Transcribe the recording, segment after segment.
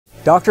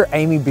Dr.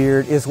 Amy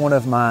Beard is one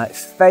of my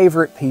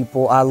favorite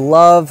people. I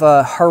love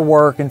her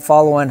work and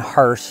following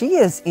her. She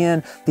is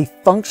in the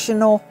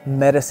functional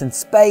medicine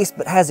space,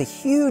 but has a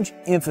huge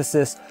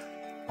emphasis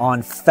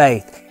on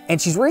faith.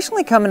 And she's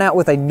recently coming out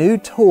with a new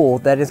tool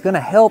that is going to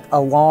help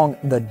along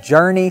the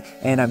journey,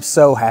 and I'm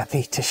so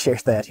happy to share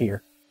that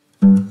here.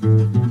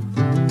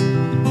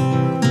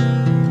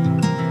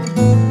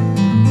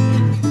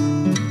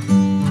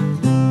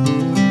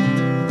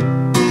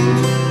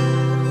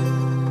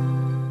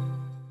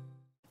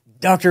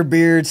 Dr.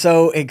 Beard,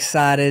 so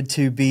excited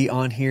to be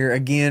on here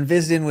again,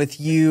 visiting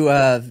with you.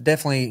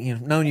 Definitely,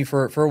 known you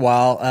for a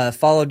while,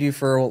 followed you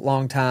for a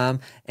long time,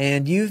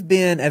 and you've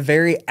been a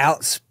very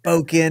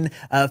outspoken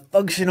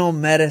functional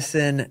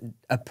medicine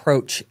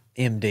approach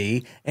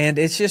MD, and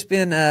it's just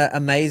been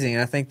amazing.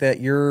 I think that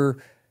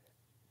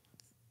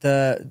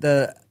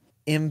the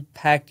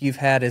impact you've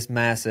had is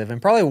massive,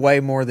 and probably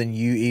way more than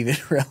you even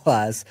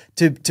realize,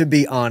 to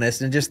be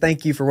honest. And just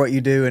thank you for what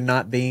you do and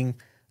not being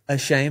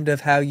ashamed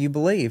of how you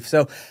believe.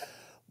 So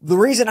the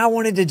reason I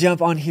wanted to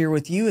jump on here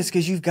with you is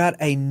because you've got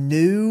a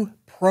new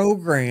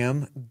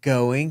program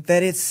going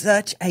that it's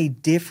such a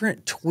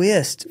different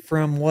twist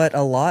from what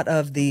a lot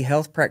of the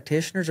health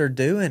practitioners are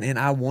doing. And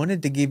I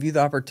wanted to give you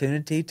the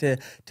opportunity to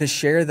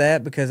share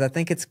that, because I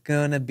think it's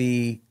going to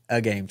be a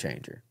game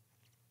changer.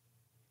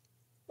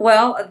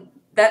 Well,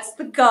 that's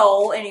the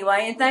goal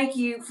anyway. And thank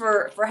you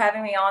for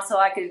having me on so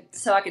I could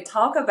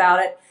talk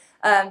about it.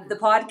 The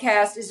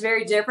podcast is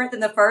very different than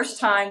the first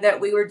time that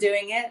we were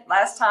doing it.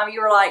 Last time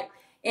you were like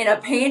in a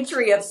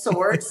pantry of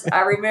sorts.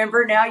 I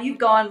remember. Now you've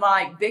gone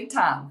like big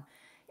time.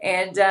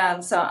 And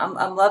so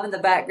I'm loving the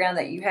background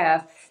that you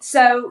have.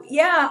 So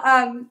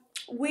yeah,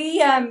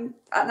 and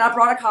I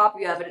brought a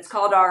copy of it. It's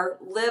called our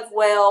Live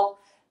Well.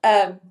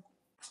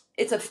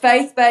 It's a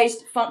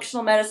faith-based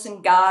functional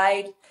medicine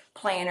guide,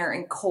 planner,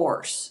 and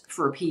course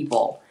for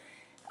people.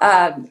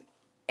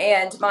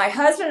 And my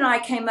husband and I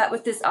came up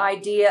with this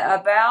idea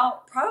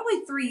about probably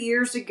 3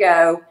 years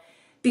ago,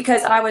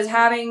 because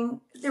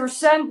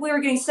we were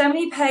getting so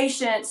many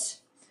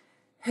patients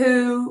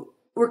who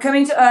were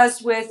coming to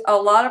us with a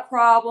lot of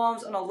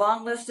problems and a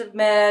long list of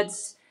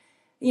meds,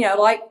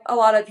 like a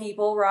lot of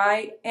people,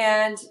 right?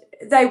 And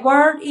they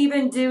weren't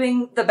even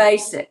doing the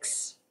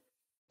basics,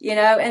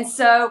 and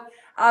so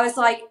I was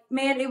like,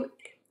 man,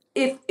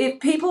 if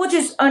people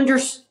just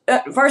first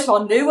of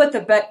all, knew what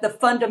the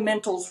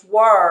fundamentals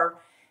were,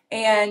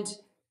 and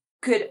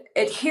could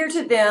adhere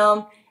to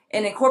them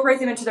and incorporate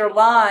them into their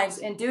lives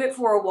and do it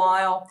for a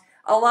while,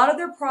 a lot of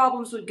their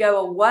problems would go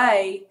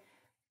away,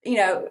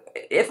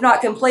 if not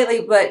completely,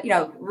 but,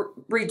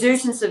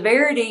 reduce in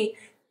severity,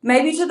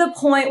 maybe to the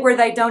point where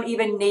they don't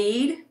even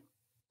need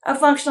a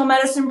functional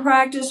medicine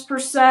practice per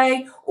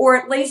se, or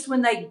at least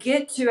when they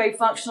get to a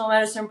functional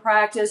medicine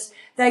practice,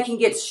 they can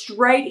get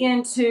straight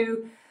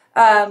into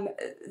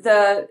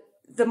the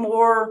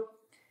more,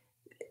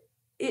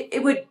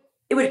 it would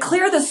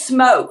clear the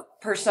smoke,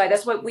 per se.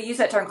 That's what we use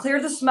that term,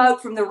 clear the smoke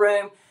from the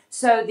room,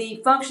 so the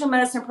functional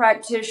medicine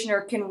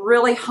practitioner can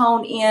really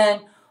hone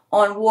in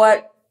on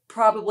what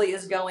probably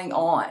is going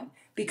on.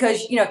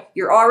 Because,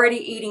 you're already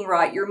eating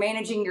right, you're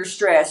managing your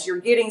stress, you're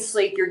getting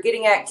sleep, you're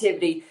getting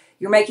activity,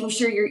 you're making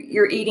sure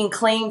you're eating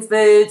clean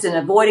foods and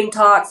avoiding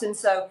toxins.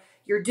 So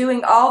you're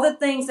doing all the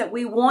things that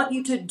we want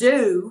you to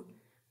do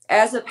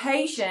as a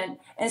patient,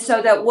 and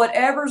so that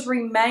whatever's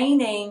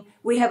remaining,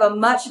 we have a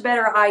much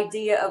better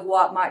idea of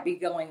what might be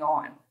going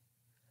on.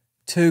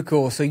 Too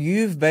cool. So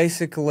you've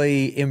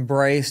basically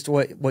embraced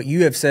what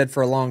you have said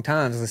for a long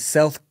time, is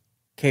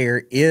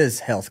self-care is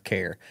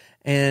healthcare.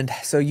 And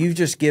so you've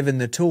just given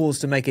the tools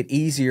to make it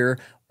easier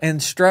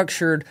and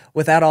structured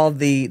without all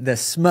the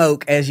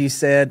smoke, as you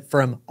said,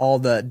 from all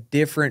the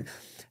different,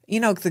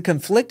 the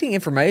conflicting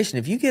information.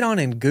 If you get on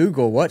and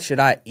Google, what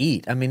should I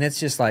eat? I mean, it's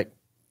just like,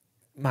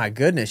 my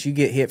goodness, you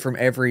get hit from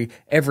every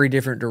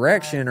different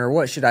direction, or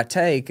what should I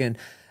take? And,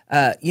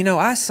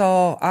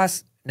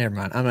 never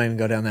mind. I'm not even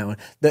go down that one.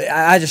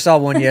 I just saw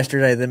one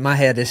yesterday that my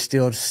head is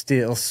still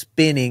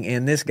spinning,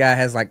 and this guy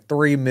has like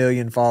 3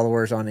 million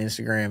followers on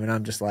Instagram, and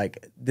I'm just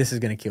like, this is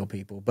going to kill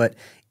people. But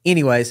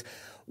anyways,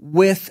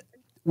 with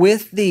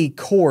the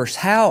course,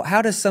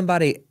 how does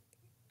somebody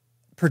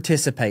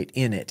participate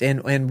in it,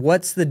 and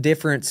what's the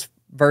difference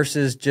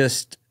versus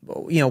just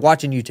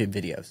watching YouTube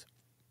videos?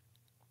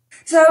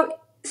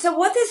 So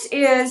what this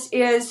is,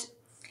 this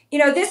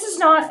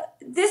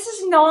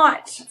is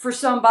not for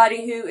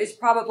somebody who is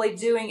probably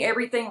doing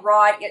everything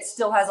right. It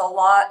still has a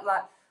lot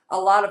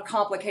of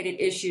complicated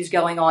issues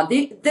going on.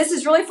 This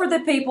is really for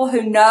the people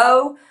who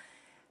know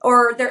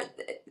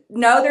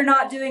they're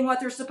not doing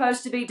what they're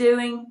supposed to be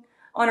doing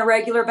on a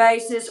regular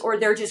basis, or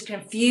they're just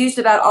confused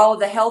about all of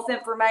the health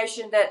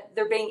information that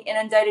they're being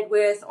inundated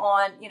with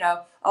on,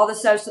 all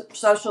the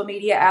social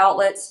media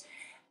outlets.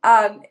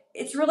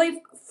 It's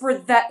really for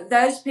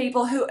those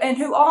people who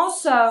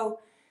also,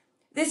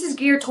 this is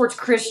geared towards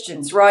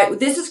Christians, right?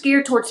 This is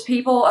geared towards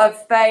people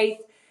of faith,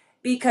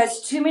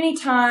 because too many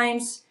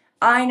times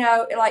I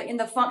know, like in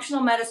the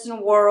functional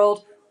medicine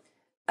world,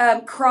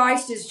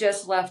 Christ is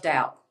just left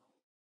out.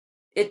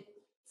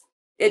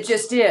 It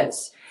just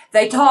is.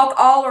 They talk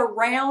all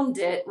around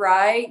it,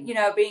 right? You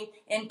know, being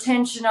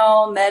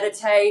intentional,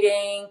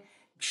 meditating,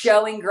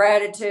 showing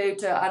gratitude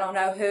to I don't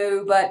know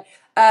who, but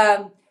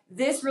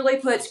this really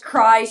puts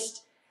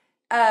Christ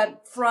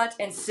front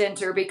and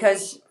center,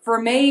 because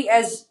for me,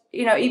 as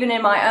you know, even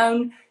in my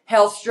own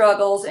health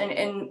struggles and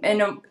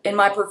in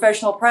my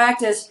professional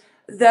practice,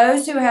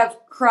 those who have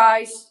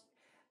Christ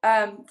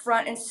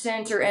front and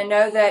center and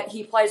know that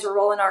he plays a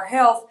role in our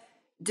health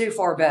do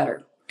far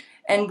better.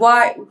 And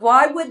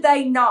why would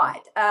they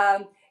not?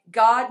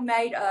 God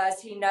made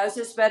us. He knows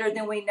us better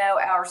than we know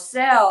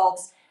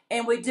ourselves,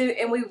 and we do.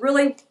 And we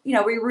really, you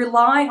know, we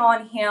rely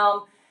on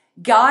him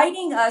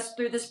guiding us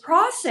through this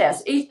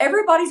process.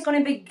 Everybody's going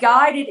to be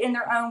guided in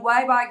their own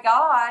way by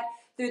God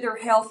through their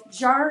health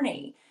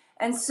journey.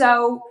 And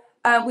so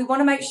we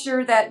want to make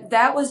sure that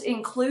that was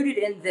included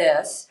in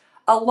this,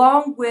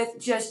 along with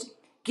just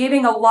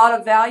giving a lot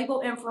of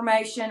valuable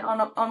information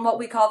on what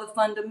we call the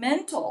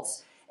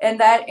fundamentals. And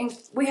that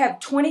we have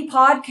 20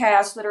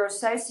 podcasts that are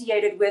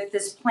associated with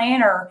this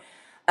planner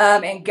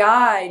and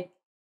guide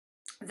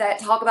that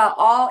talk about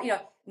all, you know,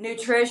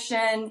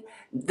 nutrition,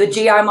 the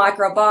GI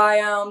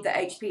microbiome, the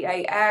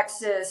HPA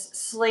axis,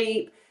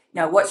 sleep,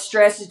 you know, what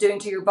stress is doing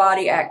to your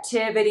body,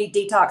 activity,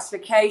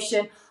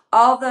 detoxification,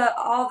 all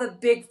the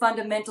big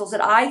fundamentals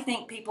that I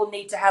think people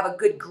need to have a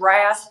good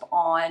grasp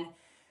on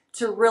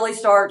to really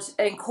start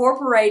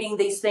incorporating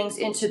these things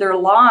into their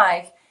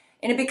life,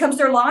 and it becomes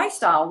their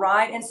lifestyle,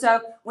 right? And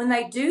so when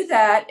they do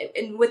that,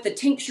 and with the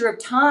tincture of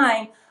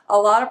time, a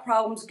lot of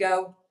problems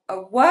go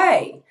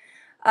away.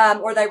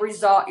 Or they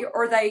resolve,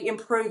 or they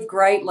improve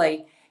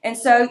greatly. And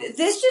so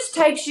this just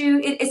takes you,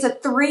 it's a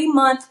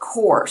 3-month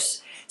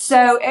course.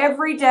 So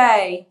every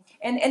day,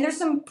 and there's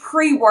some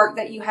pre-work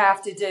that you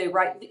have to do,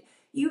 right?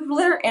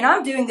 And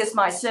I'm doing this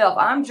myself.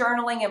 I'm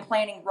journaling and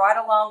planning right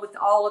along with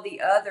all of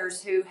the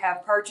others who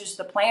have purchased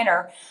the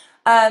planner,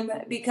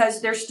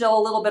 because there's still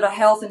a little bit of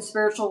health and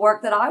spiritual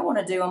work that I want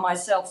to do on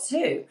myself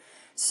too.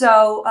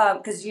 So,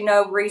 because you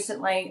know,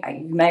 recently,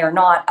 you may or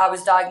not, I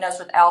was diagnosed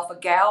with alpha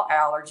gal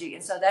allergy.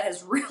 And so that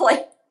has really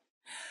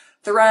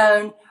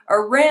thrown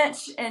a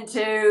wrench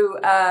into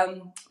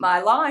my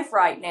life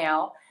right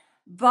now.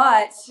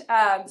 But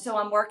so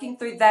I'm working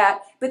through that.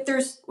 But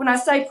when I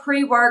say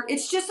pre-work,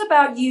 it's just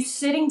about you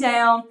sitting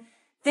down,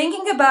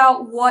 thinking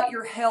about what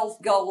your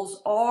health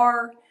goals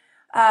are,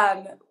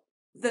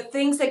 the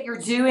things that you're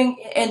doing,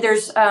 and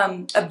there's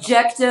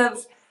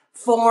objective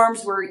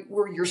forms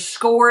where you're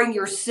scoring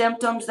your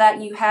symptoms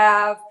that you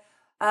have,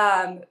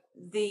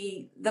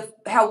 the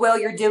how well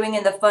you're doing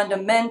in the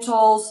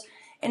fundamentals,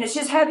 and it's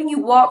just having you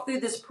walk through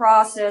this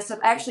process of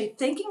actually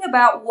thinking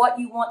about what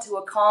you want to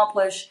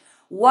accomplish,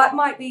 what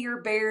might be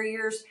your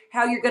barriers,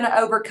 how you're going to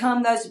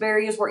overcome those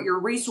barriers, what your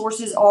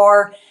resources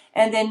are,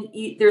 and then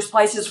there's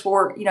places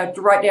for, you know,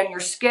 to write down your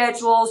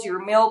schedules,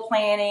 your meal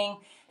planning,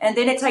 and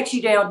then it takes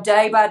you down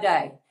day by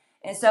day.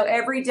 And so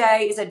every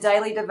day is a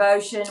daily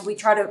devotion. We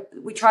try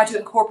to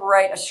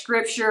incorporate a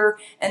scripture,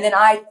 and then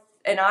I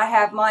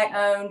have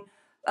my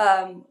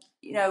own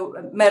you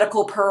know,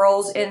 medical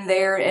pearls in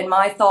there, and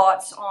my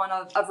thoughts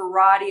on a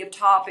variety of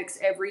topics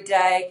every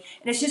day.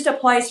 And it's just a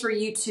place for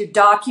you to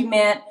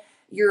document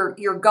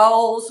your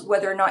goals,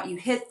 whether or not you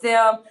hit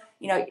them,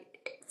 you know,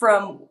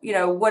 from, you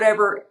know,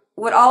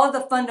 what all of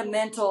the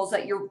fundamentals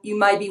that you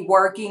may be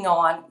working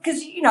on,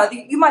 because you know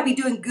you might be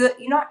doing good,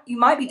 you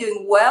might be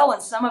doing well in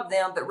some of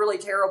them, but really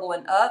terrible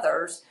in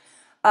others.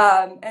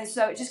 And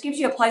so it just gives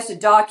you a place to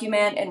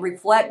document and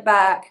reflect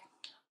back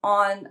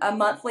on a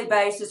monthly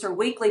basis or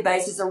weekly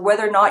basis, or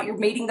whether or not you're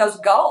meeting those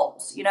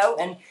goals, you know.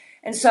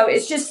 And so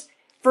it's just,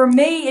 for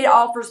me, it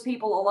offers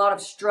people a lot of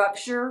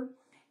structure,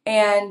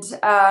 and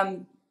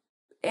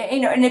you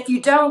know, and if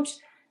you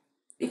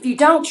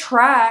don't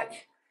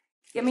track,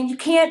 I mean, you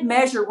can't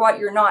measure what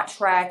you're not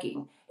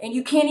tracking, and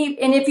you can't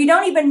even, and if you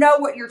don't even know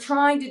what you're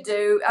trying to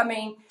do, I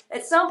mean,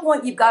 at some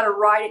point you've got to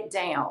write it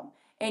down,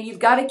 and you've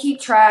got to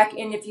keep track.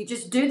 And if you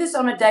just do this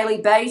on a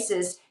daily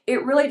basis,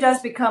 it really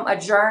does become a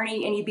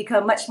journey, and you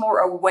become much more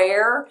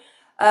aware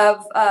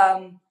of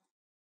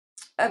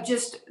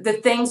just the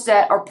things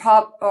that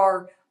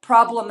are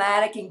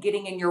problematic and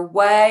getting in your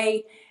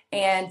way,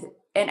 and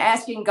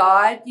asking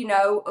God, you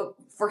know,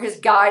 for his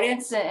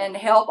guidance and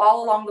help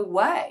all along the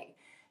way.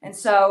 And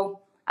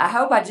so I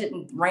hope I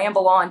didn't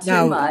ramble on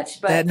too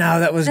much, but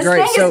that was this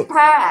great. thing is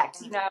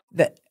packed, you know.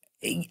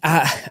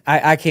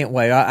 I can't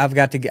wait. I've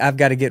got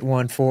to get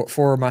one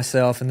for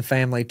myself and the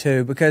family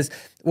too, because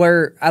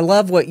where I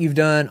love what you've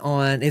done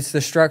on, it's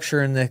the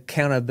structure and the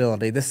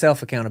accountability, the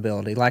self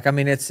accountability. Like, I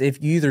mean, it's,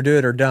 if you either do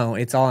it or don't,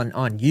 it's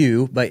on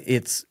you, but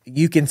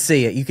you can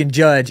see it, you can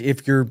judge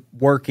if you're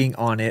working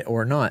on it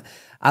or not.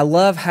 I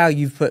love how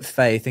you've put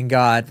faith in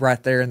God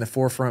right there in the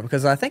forefront,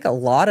 because I think a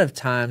lot of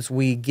times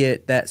we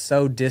get that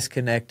so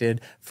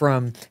disconnected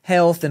from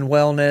health and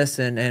wellness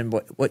and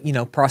what you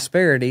know,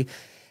 prosperity.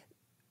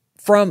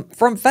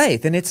 from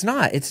faith, and it's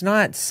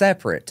not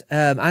separate.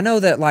 I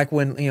know that like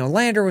when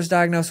Lander was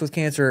diagnosed with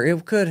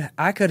cancer,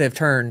 I could have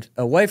turned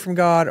away from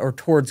God or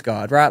towards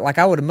God, right? Like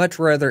I would have much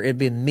rather it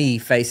been me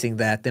facing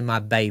that than my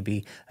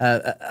baby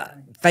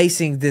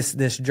facing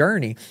this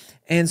journey.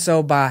 And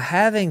so by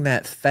having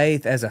that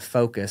faith as a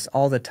focus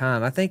all the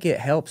time, I think it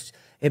helps.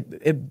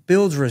 It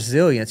builds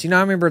resilience. I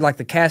remember like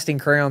the Casting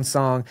Crowns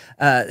song.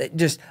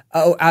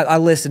 I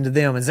listened to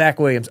them and Zach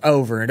Williams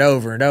over and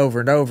over and over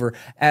and over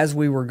as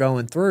we were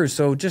going through.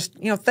 So just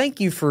thank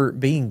you for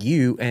being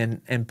you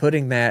and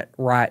putting that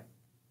right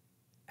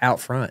out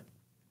front.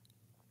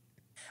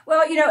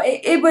 Well,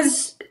 it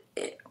was.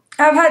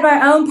 I've had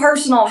my own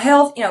personal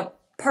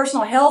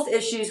health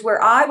issues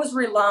where I was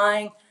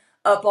relying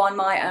upon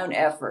my own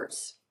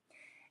efforts,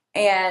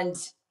 and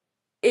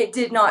it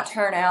did not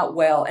turn out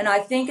well. And I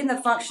think in the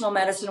functional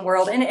medicine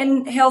world and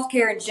in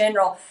healthcare in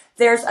general,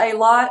 there's a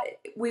lot,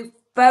 we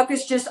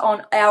focus just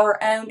on our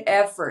own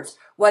efforts,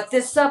 what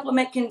this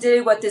supplement can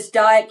do, what this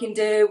diet can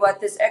do,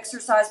 what this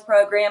exercise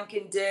program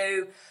can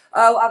do.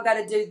 Oh, I've got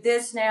to do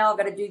this now, I've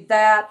got to do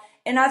that.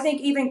 And I think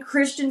even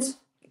Christians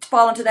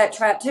fall into that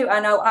trap too.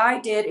 I know I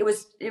did. It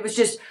was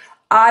just,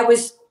 I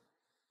was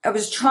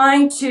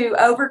trying to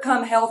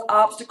overcome health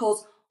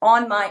obstacles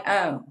on my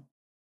own.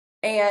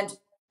 And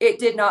it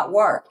did not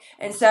work.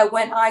 And so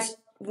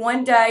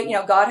one day,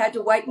 God had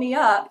to wake me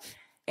up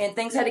and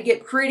things had to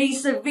get pretty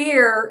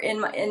severe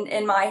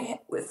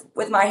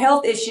with my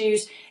health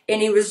issues.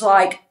 And he was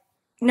like,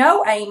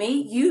 no,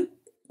 Amy,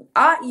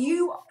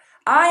 I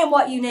am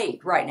what you need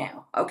right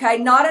now. Okay.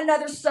 Not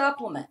another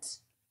supplement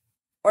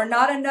or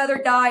not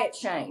another diet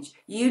change.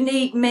 You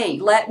need me.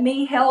 Let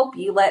me help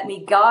you. Let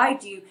me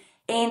guide you.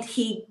 And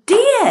he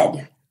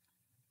did.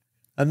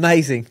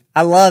 Amazing.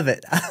 I love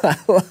it. I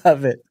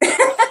love it.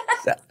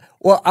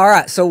 Well, all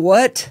right. So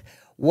what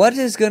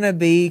is going to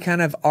be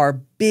kind of our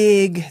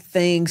big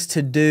things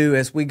to do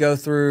as we go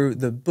through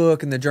the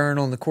book and the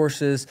journal and the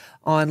courses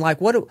on like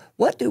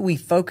what do we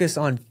focus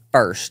on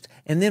first?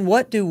 And then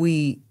what do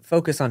we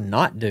focus on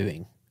not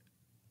doing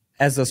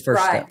as those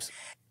first steps?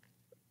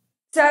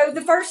 So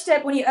the first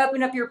step when you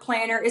open up your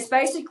planner is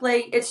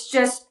basically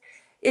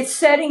it's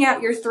setting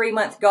out your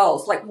 3-month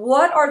goals. Like,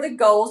 what are the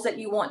goals that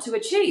you want to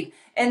achieve?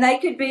 And they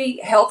could be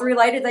health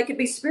related. They could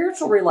be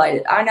spiritual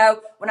related. I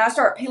know when I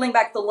start peeling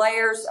back the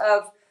layers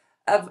of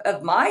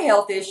my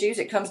health issues,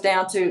 it comes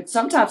down to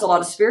sometimes a lot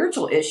of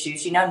spiritual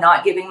issues,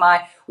 not giving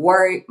my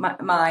worry,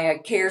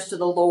 my cares to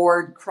the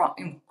Lord,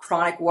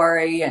 chronic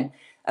worry and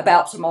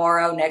about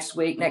tomorrow, next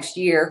week, next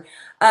year.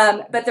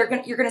 But you're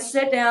going to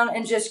sit down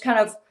and just kind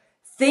of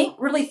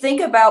really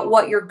think about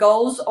what your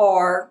goals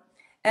are,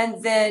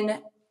 and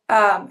then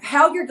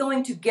how you're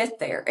going to get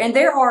there. And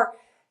there are,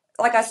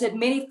 like I said,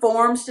 many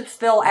forms to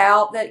fill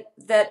out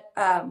that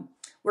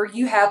where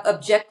you have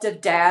objective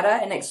data.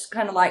 And it's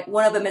kind of like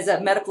one of them is a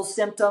medical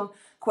symptom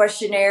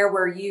questionnaire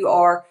where you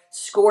are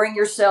scoring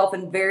yourself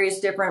in various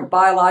different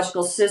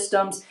biological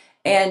systems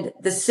and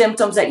the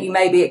symptoms that you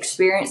may be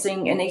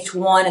experiencing in each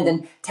one, and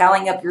then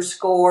tallying up your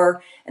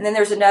score. And then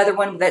there's another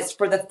one that's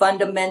for the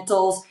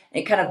fundamentals.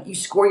 And you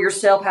score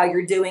yourself how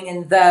you're doing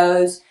in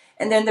those.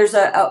 And then there's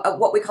a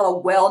what we call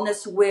a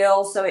wellness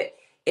wheel. So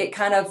it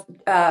kind of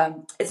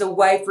is a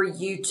way for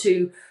you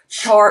to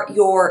chart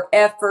your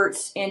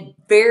efforts in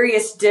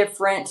various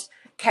different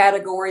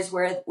categories,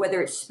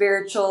 whether it's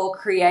spiritual,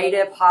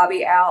 creative,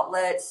 hobby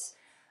outlets,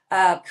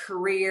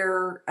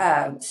 career,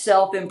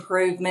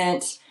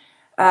 self-improvement,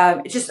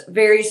 just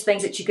various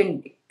things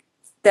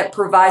that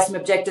provide some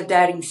objective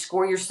data. You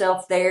score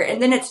yourself there.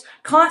 And then it's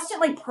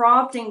constantly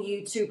prompting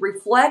you to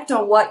reflect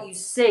on what you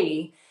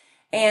see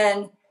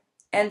and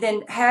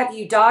then have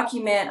you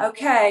document,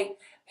 okay,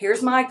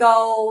 here's my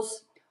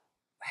goals.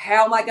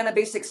 How am I going to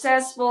be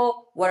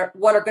successful? What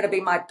are going to be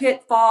my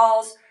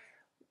pitfalls?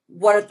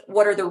 What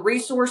are the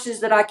resources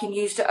that I can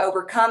use to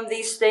overcome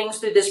these things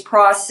through this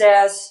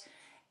process?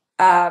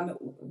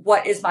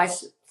 What is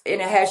and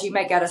it has you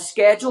make out a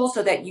schedule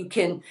so that you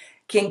can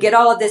get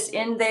all of this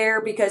in there,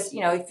 because,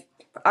 if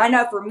I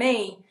know for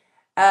me,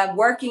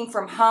 working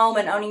from home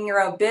and owning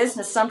your own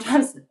business,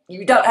 sometimes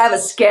you don't have a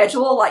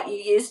schedule like you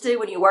used to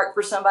when you work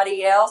for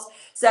somebody else.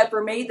 So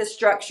for me, the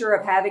structure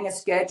of having a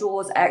schedule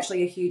is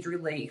actually a huge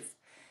relief,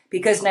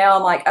 because now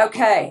I'm like,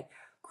 okay,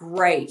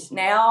 great.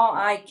 Now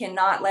I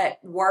cannot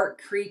let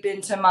work creep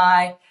into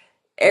my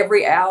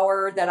every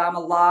hour that I'm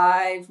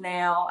alive.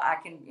 Now I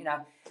can,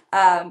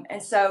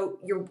 and so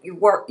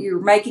you're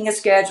making a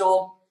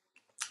schedule.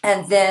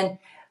 And then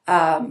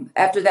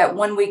after that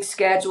 1 week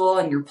schedule,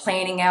 and you're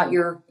planning out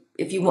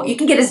if you want, you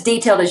can get as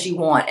detailed as you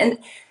want. And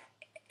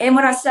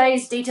when I say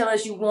as detailed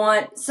as you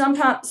want,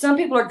 sometimes some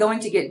people are going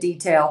to get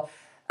detail.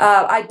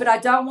 But I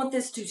don't want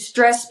this to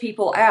stress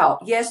people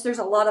out. Yes, there's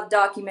a lot of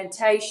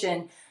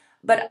documentation,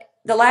 but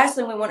the last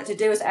thing we want it to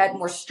do is add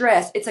more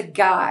stress. It's a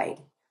guide.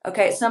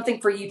 Okay. It's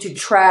something for you to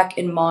track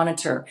and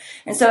monitor.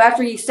 And so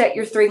after you set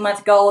your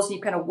 3-month goals and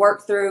you kind of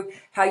work through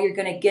how you're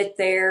going to get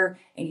there,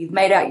 and you've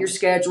made out your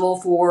schedule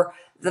for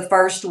the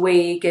first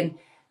week, and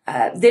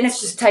then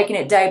it's just taking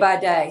it day by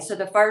day. So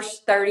the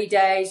first 30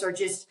 days are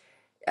just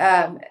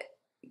um,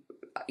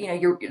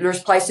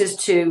 there's places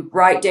to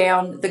write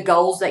down the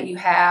goals that you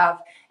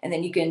have, and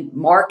then you can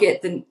mark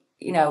it,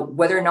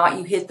 whether or not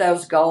you hit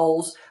those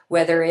goals,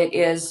 whether it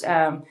is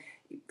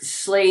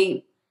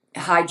sleep,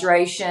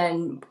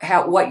 hydration,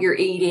 what you're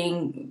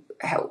eating,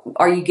 how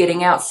are you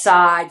getting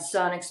outside,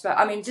 sun exposure.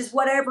 I mean, just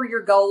whatever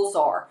your goals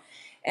are.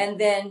 And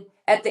then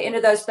at the end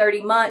of those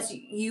 30 months,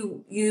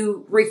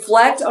 you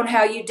reflect on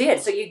how you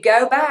did. So you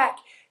go back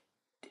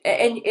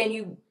and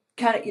you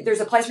there's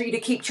a place for you to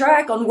keep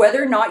track on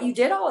whether or not you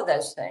did all of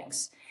those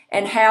things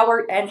and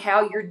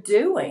how you're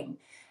doing.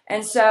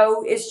 And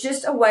so it's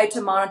just a way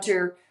to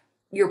monitor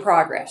your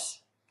progress.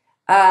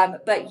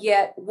 But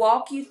yet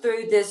walk you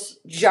through this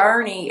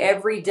journey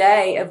every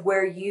day of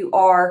where you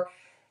are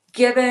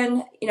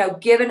given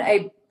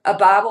a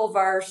Bible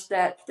verse.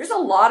 That there's a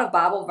lot of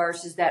Bible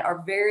verses that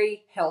are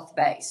very health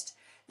based.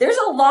 There's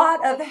a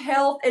lot of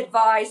health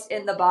advice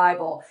in the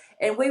Bible.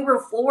 And we were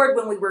floored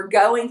when we were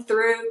going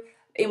through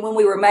and when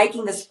we were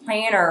making this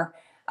planner,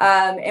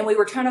 and we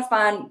were trying to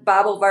find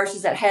Bible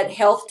verses that had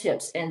health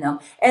tips in them.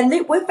 And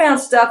we found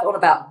stuff on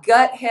about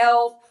gut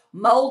health,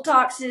 mold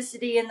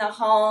toxicity in the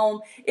home.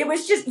 It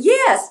was just,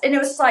 yes. And it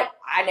was like,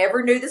 I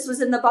never knew this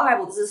was in the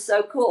Bible. This is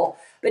so cool.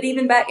 But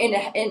even back in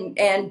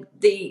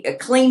the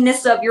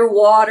cleanness of your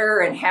water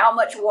and how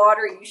much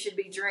water you should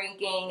be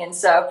drinking. And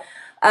so,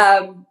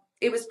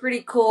 it was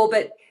pretty cool.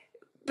 But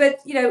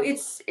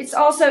it's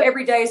also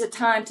every day is a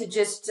time to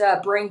just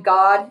bring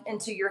God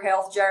into your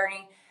health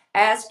journey.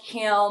 Ask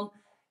Him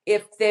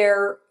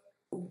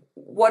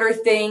what are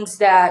things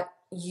that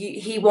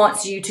He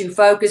wants you to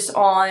focus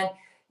on,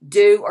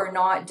 do or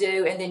not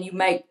do, and then you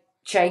make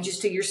changes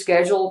to your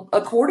schedule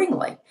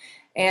accordingly.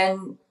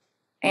 And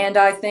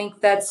I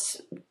think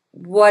that's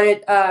what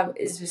it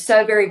is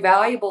so very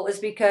valuable, is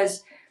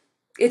because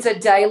it's a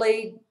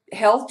daily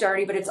health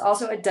journey, but it's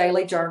also a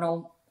daily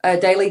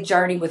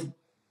journey with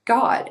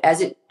God,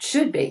 as it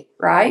should be,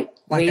 right?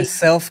 Like a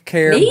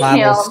self-care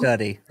Bible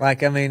study.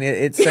 Like, I mean,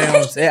 it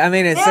sounds,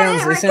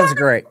 it sounds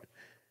great.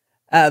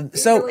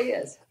 So really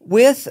is.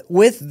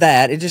 With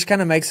that, it just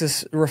kind of makes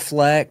us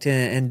reflect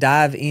and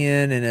dive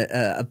in and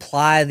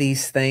apply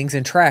these things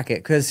and track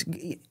it.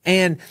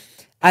 And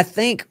I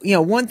think,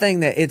 one thing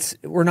that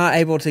we're not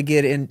able to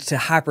get into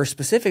hyper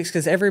specifics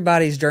because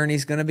everybody's journey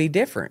is going to be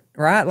different,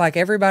 right? Like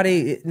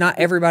not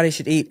everybody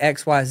should eat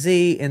X, Y,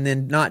 Z and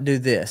then not do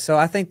this. So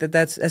I think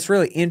that's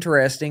really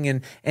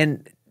interesting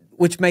and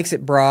which makes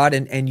it broad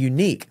and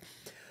unique.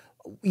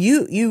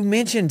 You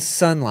mentioned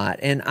sunlight,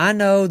 and I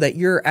know that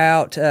you're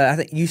out. I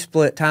think you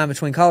split time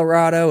between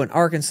Colorado and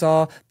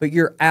Arkansas, but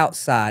you're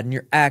outside and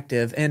you're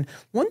active. And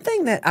one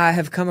thing that I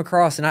have come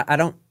across, and I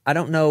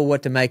don't know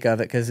what to make of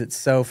it because it's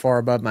so far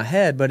above my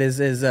head, but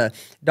is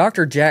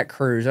Dr. Jack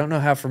Cruz. I don't know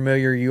how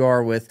familiar you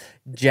are with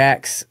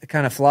Jack's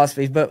kind of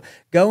philosophies, but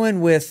going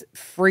with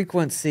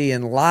frequency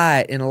and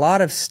light and a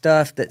lot of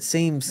stuff that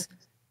seems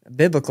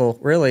biblical,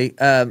 really,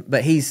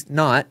 but he's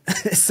not.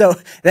 So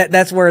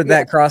that's where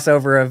that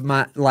crossover of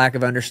my lack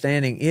of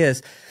understanding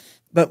is.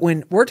 But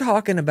when we're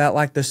talking about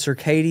like the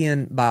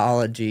circadian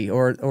biology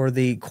or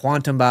the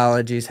quantum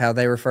biology is how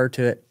they refer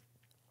to it,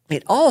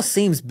 it all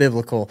seems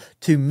biblical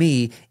to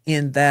me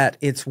in that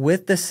it's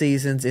with the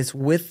seasons, it's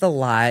with the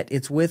light,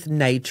 it's with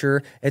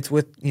nature, it's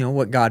with,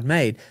 what God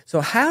made.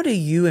 So how do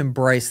you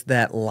embrace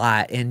that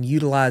light and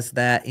utilize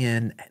that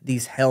in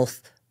these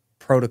health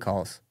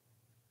protocols?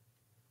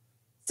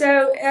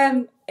 So,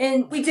 and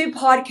we do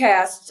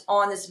podcasts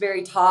on this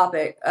very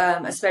topic,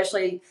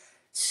 especially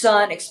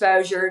sun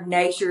exposure,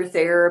 nature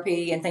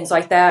therapy, and things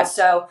like that.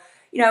 So,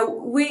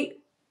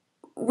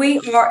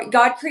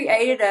 God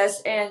created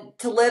us and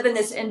to live in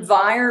this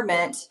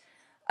environment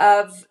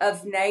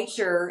of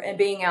nature and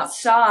being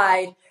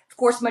outside. Of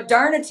course,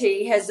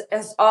 modernity has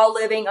all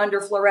living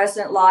under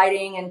fluorescent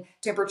lighting and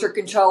temperature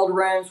controlled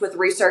rooms with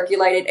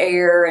recirculated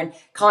air and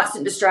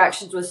constant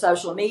distractions with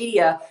social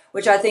media,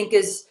 which I think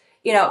is,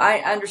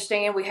 I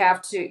understand we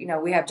have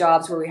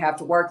jobs where we have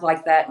to work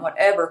like that and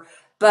whatever,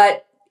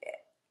 but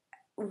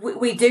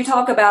we do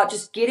talk about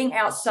just getting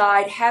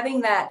outside,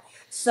 having that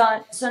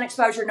sun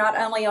exposure, not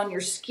only on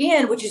your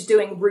skin, which is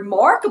doing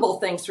remarkable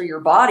things for your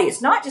body.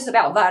 It's not just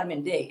about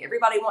vitamin D.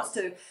 Everybody wants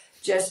to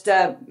just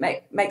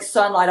make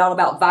sunlight all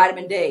about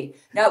vitamin D.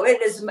 No,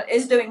 it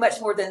is doing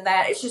much more than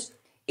that. It's just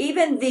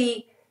even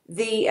the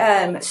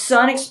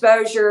sun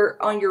exposure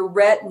on your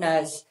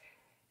retinas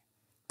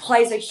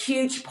plays a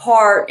huge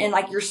part in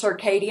like your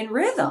circadian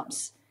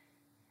rhythms.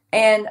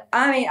 And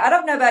I mean, I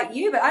don't know about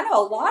you, but I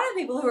know a lot of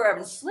people who are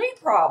having sleep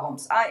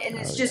problems.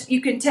 It's just,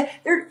 you can tell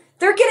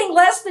they're getting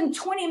less than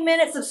 20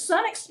 minutes of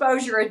sun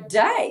exposure a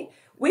day.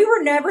 We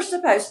were never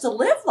supposed to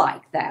live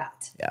like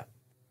that. Yeah.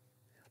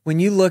 When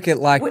you look at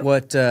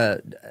what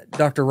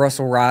Dr.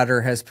 Russell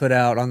Ryder has put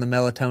out on the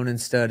melatonin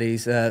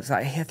studies,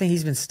 I think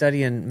he's been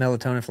studying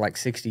melatonin for like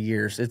 60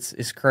 years.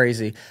 It's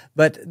crazy.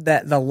 But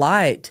that the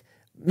light,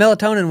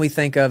 melatonin we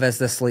think of as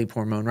the sleep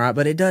hormone, right?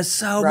 But it does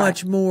so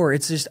much more.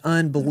 It's just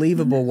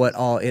unbelievable what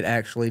all it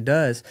actually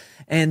does.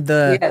 And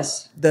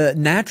the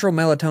natural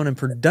melatonin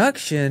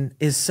production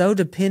is so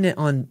dependent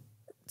on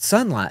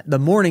sunlight, the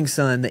morning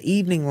sun, the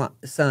evening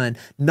sun,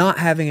 not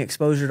having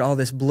exposure to all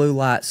this blue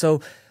light.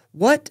 So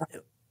what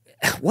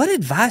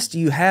advice do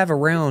you have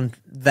around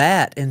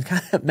that, and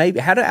kind of maybe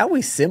how do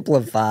we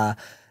simplify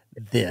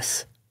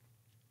this?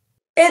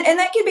 And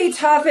that can be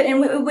tough.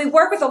 And we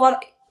work with a lot of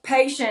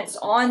patients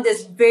on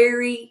this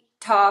very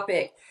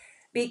topic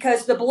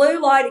because the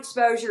blue light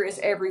exposure is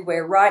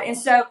everywhere, right? And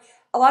so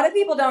a lot of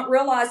people don't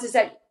realize is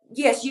that,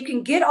 yes, you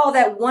can get all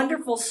that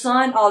wonderful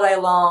sun all day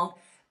long,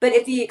 but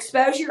if you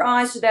expose your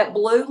eyes to that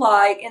blue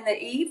light in the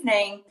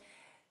evening,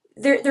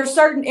 there's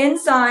certain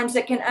enzymes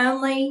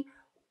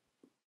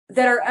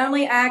that are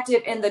only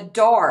active in the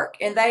dark,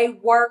 and they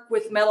work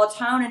with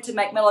melatonin to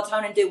make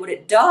melatonin do what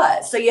it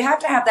does. So you have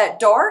to have that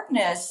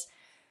darkness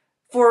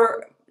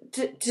for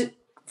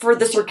for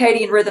the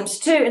circadian rhythms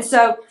too. And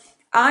so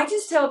I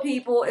just tell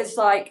people it's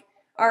like,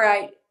 all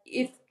right,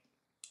 if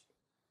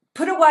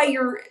put away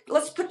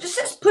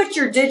just put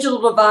your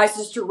digital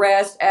devices to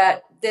rest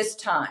at this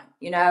time,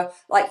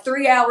 like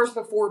 3 hours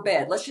before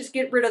bed. Let's just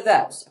get rid of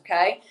those.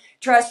 Okay.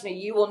 Trust me,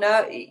 you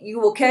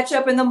will catch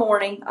up in the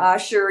morning. I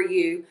assure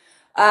you.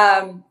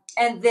 And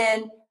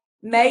then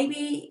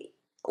maybe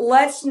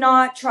let's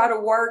not try to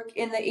work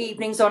in the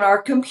evenings on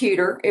our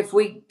computer if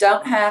we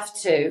don't have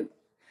to.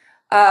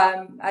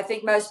 I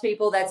think most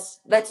people that's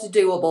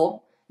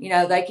doable.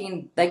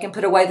 They can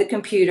put away the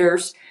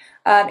computers.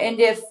 And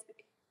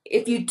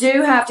if you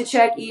do have to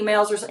check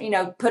emails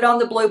or, put on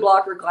the blue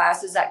blocker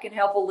glasses, that can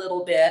help a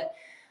little bit.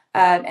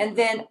 And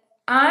then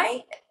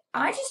I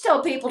just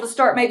tell people to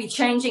start maybe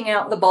changing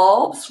out the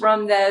bulbs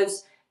from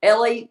those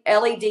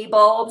LED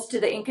bulbs to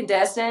the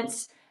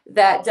incandescents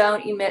that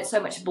don't emit so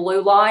much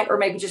blue light, or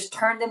maybe just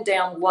turn them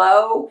down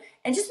low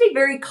and just be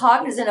very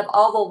cognizant of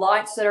all the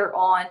lights that are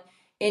on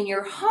in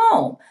your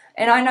home.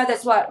 And I know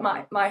that's what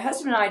my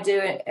husband and I do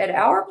at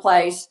our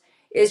place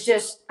is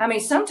just,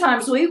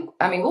 sometimes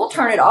we'll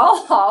turn it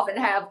all off and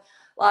have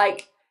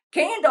like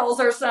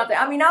candles or something.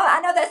 I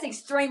know that's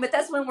extreme, but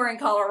that's when we're in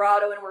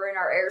Colorado and we're in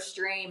our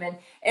Airstream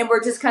and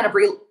we're just kind of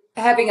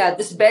having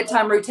this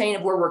bedtime routine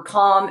of where we're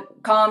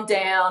calm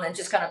down and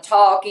just kind of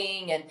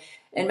talking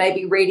and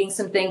maybe reading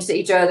some things to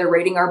each other,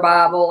 reading our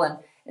Bible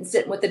and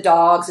sitting with the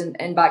dogs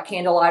and by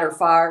candlelight or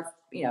fire,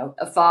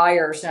 a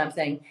fire or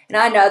something. And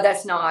I know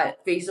that's not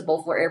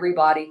feasible for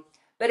everybody,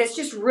 but it's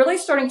just really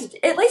starting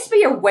to at least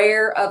be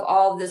aware of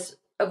all this,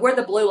 of where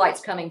the blue light's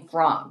coming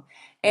from,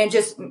 and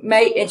just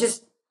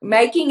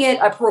making it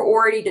a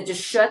priority to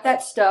just shut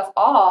that stuff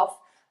off,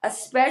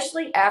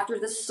 especially after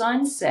the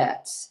sun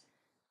sets.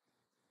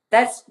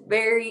 That's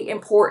very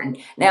important.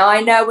 Now, I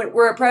know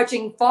we're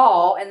approaching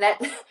fall and that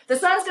the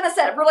sun's going to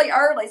set really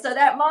early, so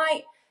that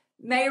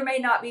may or may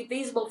not be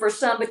feasible for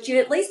some, but you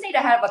at least need to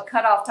have a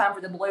cutoff time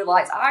for the blue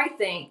lights. I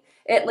think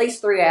at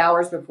least 3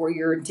 hours before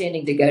you're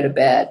intending to go to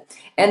bed.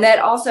 And that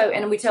also,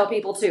 and we tell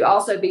people to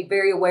also be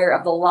very aware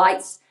of the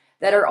lights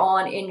that are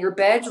on in your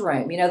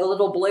bedroom. The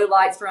little blue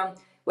lights from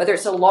whether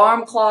it's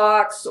alarm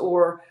clocks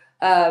or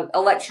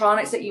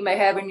electronics that you may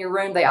have in your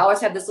room. They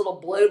always have this little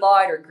blue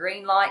light or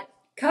green light.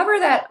 Cover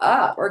that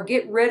up or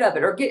get rid of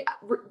it, or get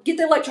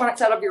the electronics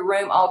out of your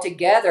room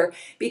altogether,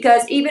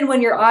 because even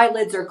when your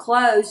eyelids are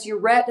closed, your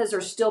retinas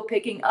are still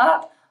picking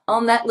up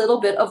on that little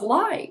bit of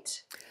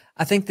light.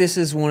 I think this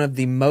is one of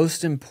the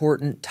most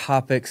important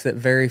topics that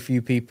very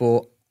few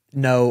people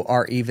know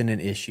are even an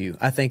issue.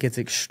 I think it's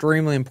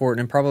extremely important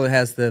and probably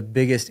has the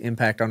biggest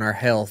impact on our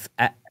health,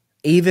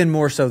 even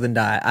more so than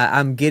diet.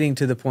 I'm getting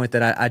to the point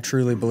that I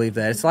truly believe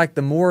that. It's like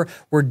the more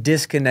we're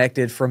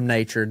disconnected from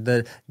nature,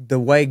 the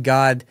way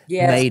God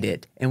made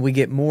it, and we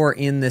get more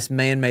in this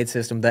man-made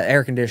system, the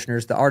air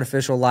conditioners, the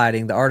artificial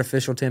lighting, the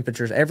artificial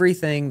temperatures,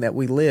 everything that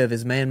we live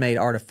is man-made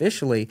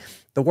artificially,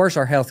 the worse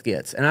our health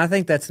gets. And I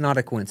think that's not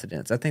a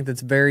coincidence. I think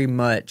that's very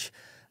much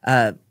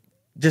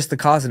just the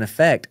cause and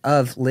effect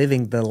of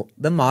living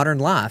the modern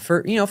life,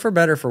 for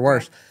better or for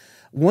worse.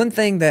 One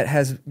thing that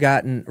has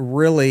gotten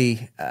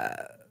really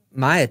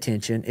my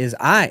attention is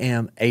I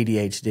am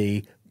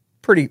ADHD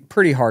pretty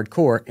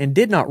hardcore, and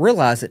did not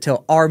realize it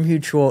till our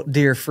mutual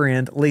dear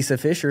friend Lisa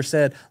Fisher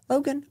said,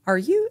 "Logan, are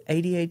you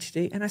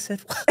ADHD?" And I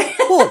said,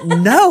 "Well,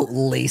 no,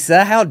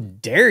 Lisa, how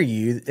dare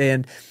you?"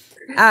 And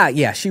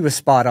yeah, she was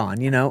spot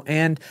on,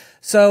 And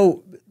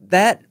so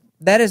that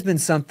has been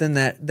something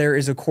that there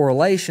is a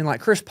correlation.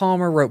 Like Chris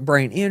Palmer wrote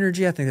Brain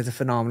Energy. I think it's a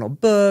phenomenal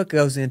book,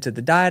 goes into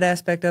the diet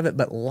aspect of it,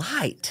 but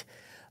light,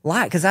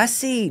 because I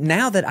see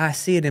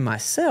it in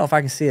myself,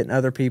 I can see it in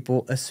other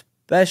people,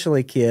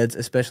 especially kids,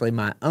 especially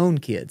my own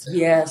kids.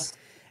 Yes.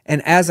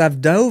 And as I've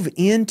dove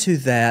into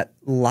that,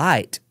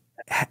 light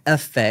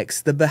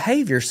affects the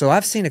behavior. So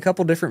I've seen a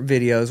couple different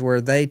videos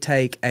where they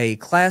take a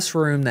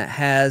classroom that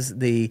has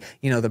the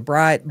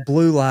bright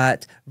blue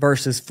light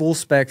versus full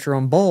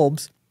spectrum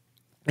bulbs,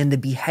 and the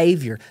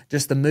behavior,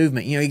 just the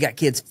movement. You got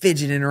kids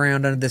fidgeting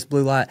around under this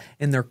blue light,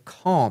 and they're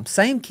calm.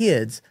 Same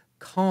kids,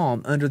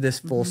 calm under this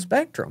full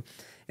spectrum.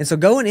 And so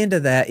going into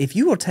that, if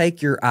you will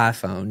take your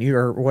iPhone,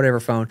 or whatever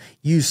phone,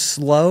 use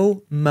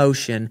slow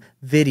motion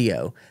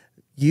video,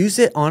 use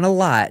it on a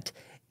light,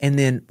 and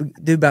then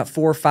do about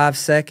 4 or 5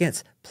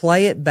 seconds,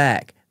 play it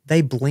back.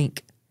 they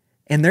blink.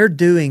 And they're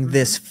doing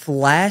this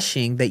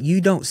flashing that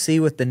you don't see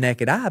with the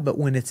naked eye, but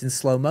when it's in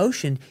slow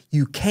motion,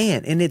 you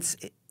can. And it's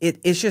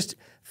just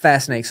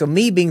fascinating. So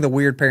me being the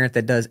weird parent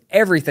that does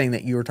everything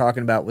that you were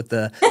talking about with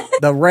the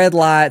red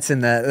lights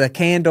and the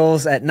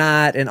candles at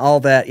night and all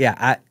that,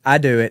 yeah, I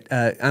do it.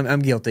 I'm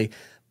guilty.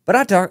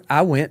 But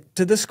I went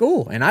to the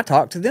school and I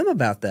talked to them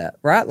about that,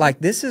 right?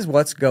 Like, this is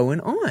what's going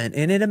on,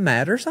 and it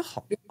matters a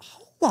whole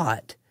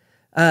lot.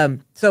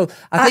 So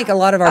I think a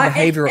lot of our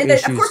behavioral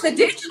issues, of course, the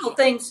digital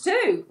things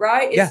too,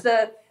 right? It's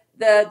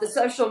the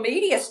social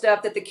media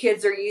stuff that the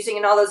kids are using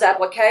and all those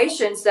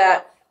applications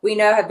that we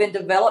know have been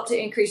developed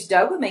to increase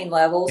dopamine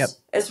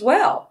levels as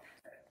well.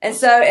 And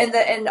so,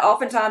 and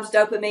oftentimes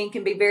dopamine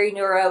can be very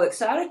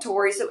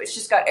neuroexcitatory. So it's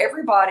just got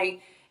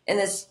everybody in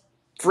this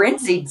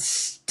frenzied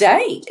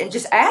state and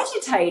just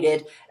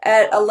agitated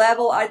at a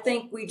level I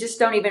think we just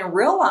don't even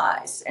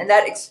realize. And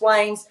that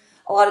explains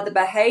a lot of the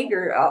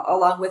behavior,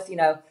 along with,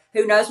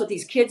 who knows what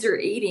these kids are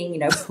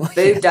eating,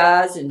 food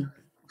dyes and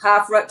high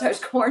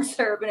fructose corn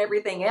syrup and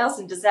everything else,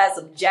 and just has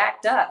them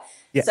jacked up.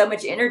 So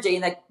much energy,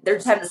 and they're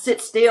just having to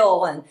sit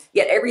still, and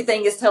yet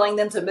everything is telling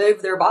them to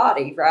move their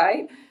body,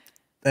 right?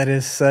 That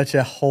is such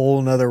a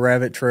whole nother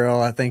rabbit trail.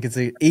 I think it's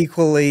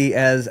equally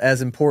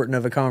as important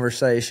of a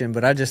conversation,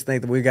 but I just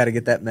think that we've got to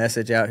get that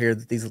message out here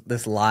that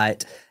this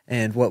light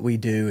and what we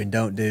do and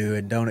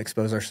don't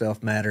expose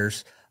ourselves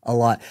matters a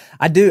lot.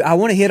 I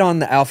want to hit on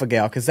the alpha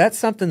gal, because that's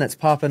something that's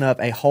popping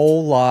up a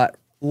whole lot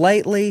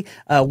lately.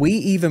 We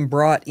even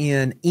brought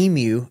in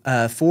emu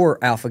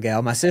for alpha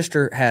gal. My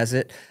sister has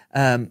it.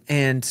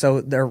 And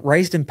so they're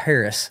raised in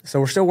Paris. So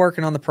we're still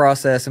working on the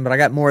processing, but I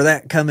got more of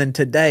that coming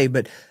today.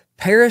 But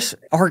Paris,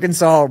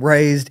 Arkansas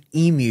raised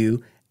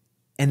emu,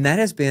 and that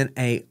has been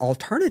a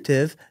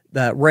alternative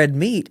red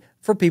meat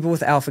for people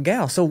with alpha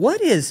gal. So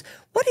what is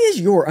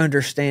your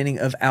understanding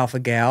of alpha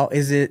gal?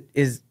 Is it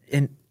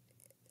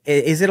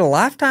a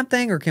lifetime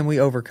thing, or can we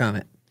overcome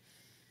it?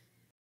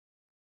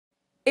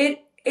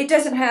 It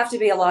doesn't have to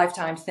be a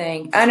lifetime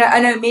thing. I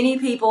know many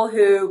people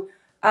who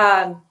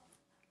have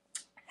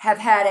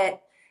had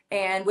it,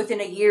 and within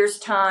a year's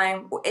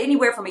time,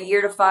 anywhere from a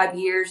year to 5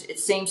 years, it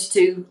seems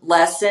to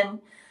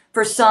lessen.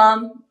 For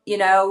some,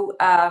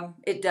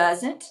 it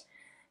doesn't.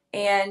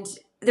 And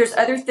there's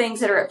other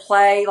things that are at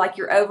play, like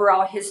your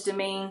overall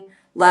histamine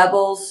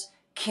levels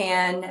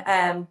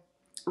can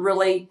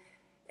really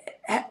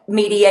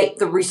mediate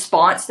the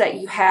response that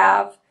you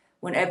have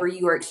whenever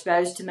you are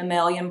exposed to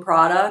mammalian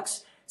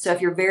products. So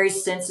if you're very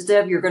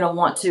sensitive, you're going to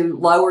want to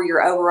lower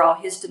your overall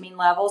histamine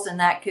levels, and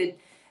that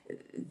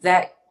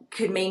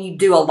could mean you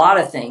do a lot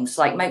of things,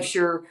 like make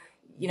sure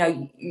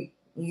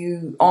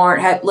you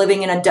aren't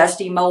living in a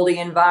dusty, moldy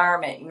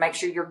environment. Make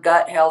sure your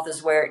gut health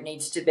is where it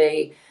needs to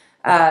be.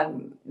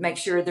 Make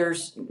sure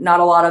there's not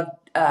a lot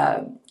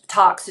of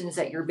toxins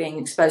that you're being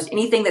exposed.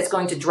 Anything that's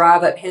going to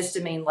drive up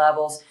histamine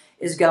levels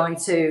is going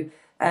to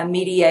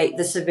mediate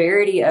the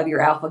severity of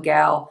your alpha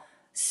gal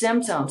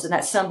symptoms. And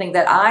that's something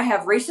that I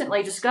have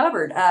recently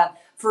discovered.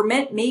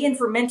 Me and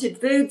fermented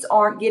foods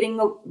aren't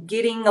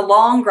getting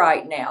along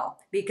right now,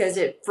 because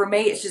for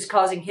me, it's just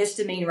causing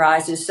histamine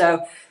rises.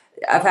 So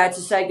I've had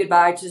to say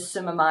goodbye to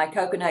some of my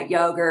coconut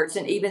yogurts,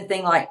 and even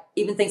things like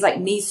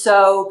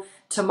miso,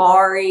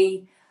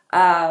 tamari,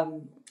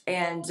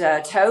 and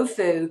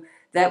tofu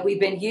that we've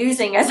been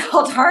using as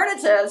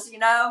alternatives,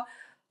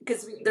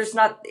 because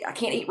I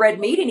can't eat red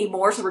meat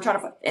anymore. So we're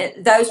trying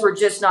to, those were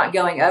just not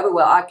going over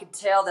well. I could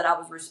tell that I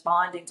was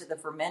responding to the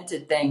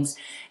fermented things.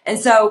 And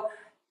so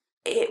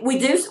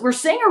we're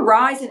seeing a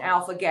rise in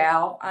alpha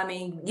gal. I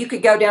mean, you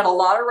could go down a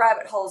lot of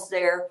rabbit holes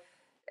there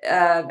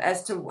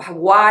as to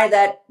why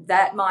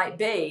that might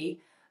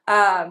be.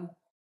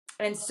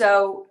 And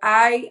so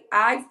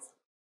I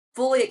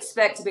fully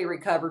expect to be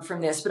recovered from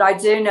this, but I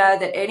do know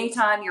that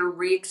anytime you're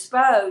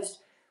re-exposed,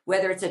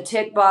 whether it's a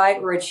tick bite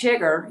or a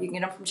chigger, you can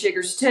get them from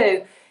chiggers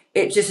too,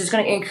 it just is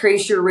going to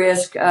increase your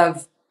risk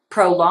of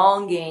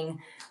prolonging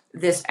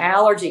this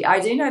allergy.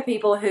 I do know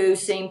people who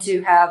seem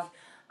to have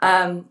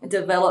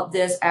developed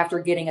this after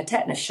getting a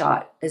tetanus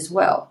shot as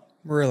well.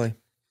 Really?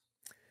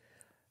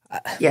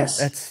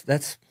 Yes.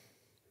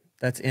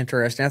 That's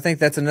interesting. I think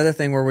that's another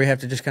thing where we have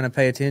to just kind of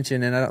pay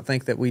attention, and I don't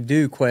think that we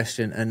do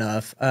question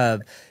enough.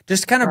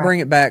 Just to kind of bring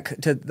it back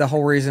to the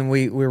whole reason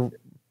we're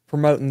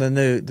promoting the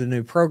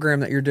new program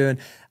that you're doing.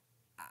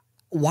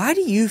 Why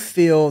do you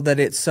feel that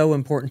it's so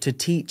important to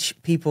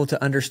teach people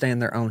to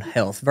understand their own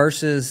health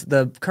versus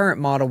the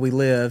current model we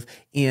live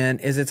in?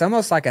 It's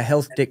almost like a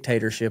health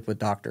dictatorship with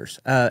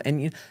doctors.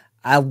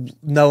 I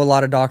know a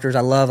lot of doctors.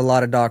 I love a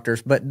lot of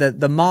doctors, but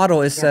the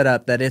model is set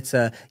up that it's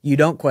you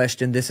don't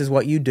question. This is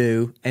what you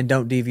do, and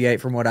don't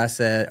deviate from what I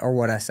said or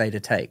what I say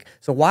to take.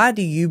 So why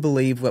do you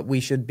believe that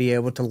we should be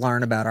able to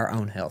learn about our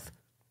own health?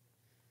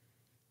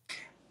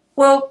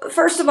 Well,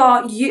 first of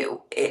all,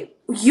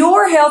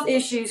 your health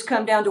issues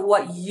come down to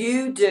what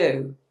you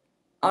do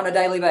on a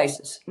daily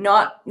basis,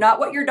 not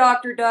what your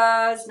doctor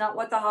does, not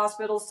what the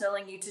hospital's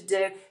telling you to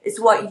do. It's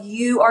what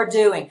you are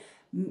doing.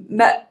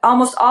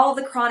 Almost all of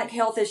the chronic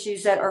health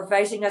issues that are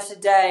facing us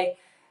today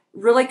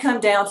really come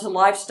down to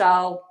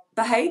lifestyle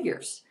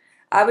behaviors.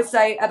 I would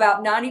say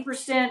about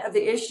 90% of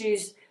the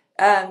issues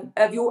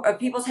of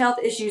people's health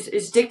issues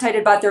is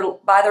dictated by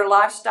their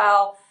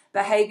lifestyle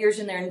behaviors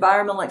and their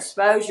environmental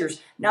exposures,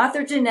 not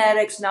their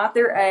genetics, not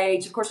their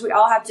age. Of course, we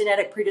all have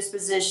genetic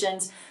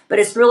predispositions, but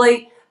it's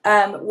really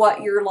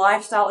what your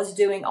lifestyle is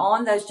doing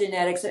on those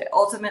genetics that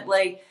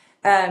ultimately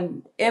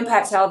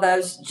impacts how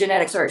those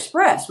genetics are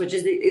expressed, which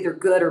is either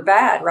good or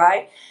bad,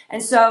 right?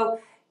 And so,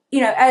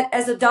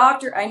 as a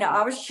doctor, I know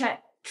I was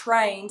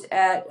trained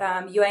at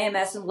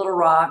UAMS in Little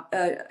Rock,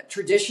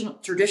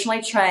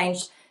 traditionally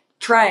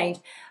trained.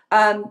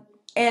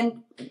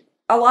 And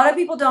a lot of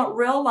people don't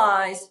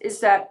realize is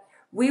that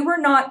we were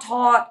not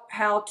taught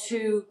how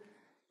to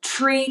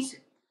treat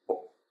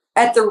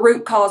at the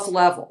root cause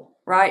level,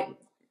 right?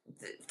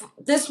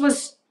 This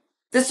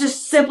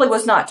just simply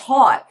was not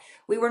taught.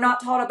 We were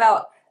not taught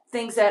about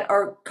things that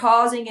are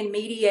causing and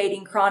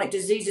mediating chronic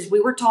diseases. We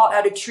were taught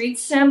how to treat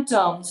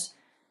symptoms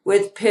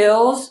with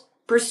pills,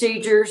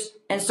 procedures,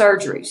 and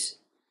surgeries.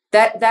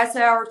 That's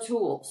our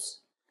tools.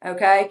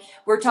 Okay.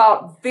 We're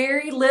taught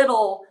very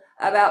little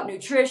about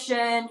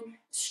nutrition,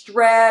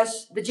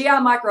 stress. The GI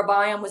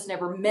microbiome was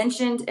never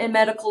mentioned in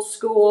medical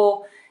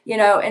school,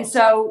 and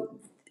so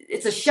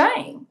it's a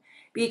shame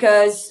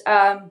because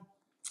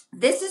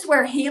this is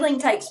where healing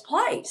takes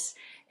place,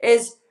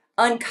 is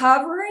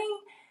uncovering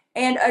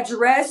and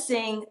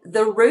addressing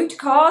the root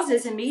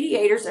causes and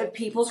mediators of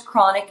people's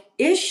chronic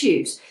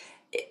issues.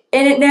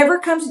 And it never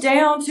comes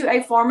down to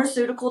a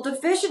pharmaceutical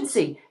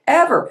deficiency,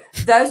 ever.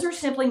 Those are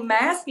simply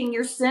masking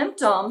your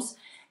symptoms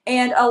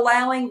and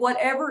allowing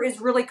whatever is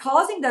really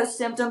causing those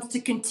symptoms to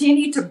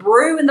continue to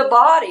brew in the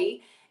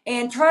body.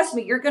 And trust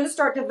me, you're going to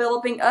start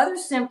developing other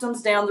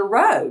symptoms down the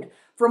road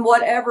from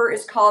whatever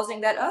is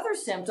causing that other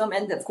symptom.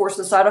 And of course,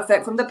 the side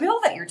effect from the pill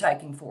that you're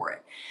taking for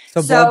it.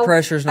 So blood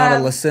pressure is not a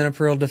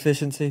lisinopril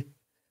deficiency?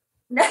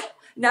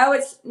 No,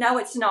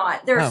 it's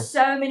not. There are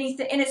so many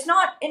things, and it's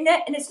not, and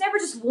it's never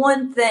just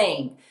one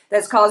thing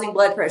that's causing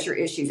blood pressure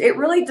issues. It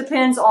really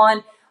depends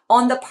on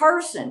the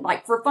person.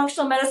 Like for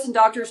functional medicine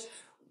doctors,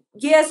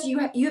 yes,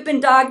 you've been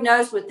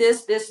diagnosed with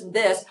this, and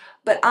this,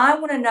 but I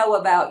want to know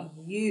about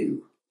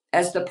you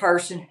as the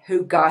person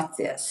who got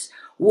this.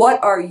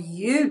 What are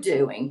you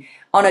doing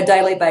on a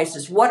daily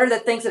basis? What are the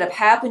things that have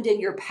happened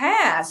in your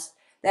past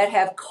that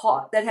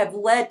have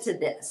led to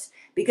this?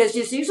 Because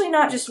it's usually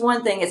not just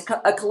one thing. It's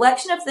a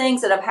collection of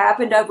things that have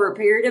happened over a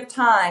period of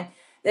time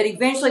that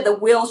eventually the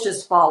wheels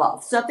just fall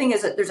off.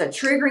 There's a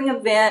triggering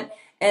event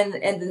and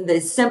then the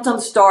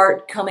symptoms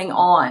start coming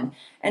on.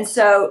 And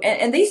so,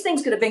 and these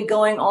things could have been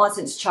going on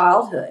since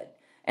childhood.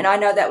 And I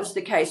know that was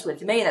the case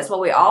with me. And that's what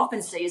we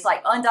often see is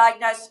like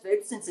undiagnosed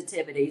food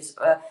sensitivities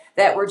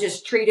that were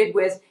just treated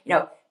with,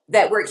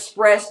 that were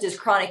expressed as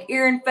chronic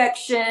ear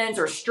infections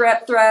or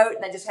strep throat,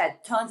 and they just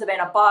had tons of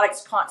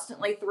antibiotics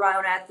constantly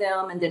thrown at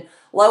them. And then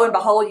lo and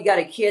behold, you got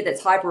a kid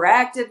that's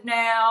hyperactive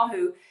now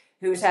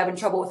who's having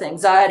trouble with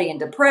anxiety and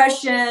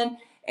depression,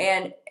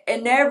 and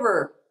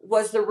never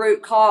was the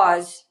root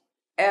cause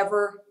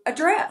ever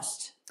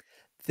addressed.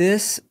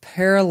 This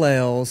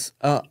parallels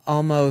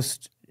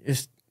almost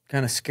just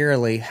kind of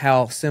scarily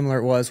how similar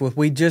it was with,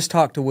 we just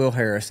talked to Will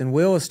Harris, and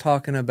Will is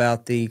talking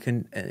about the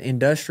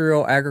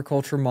industrial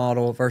agriculture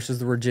model versus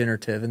the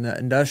regenerative, and the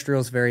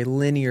industrial is very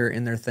linear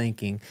in their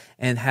thinking,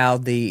 and how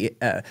the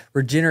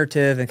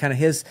regenerative and kind of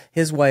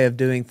his way of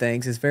doing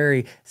things is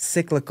very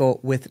cyclical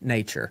with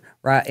nature,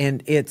 right?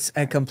 And it's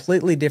a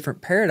completely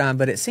different paradigm,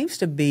 but it seems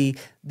to be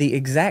the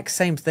exact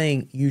same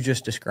thing you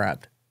just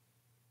described.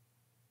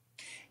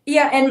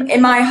 Yeah,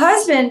 and my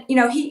husband,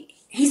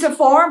 he's a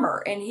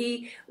farmer, and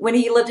when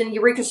he lived in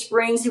Eureka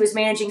Springs, he was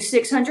managing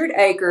 600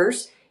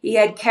 acres. He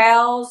had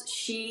cows,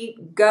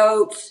 sheep,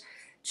 goats,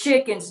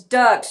 chickens,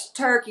 ducks,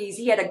 turkeys.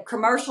 He had a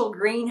commercial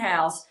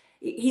greenhouse.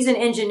 He's an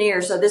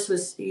engineer, so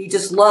he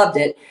just loved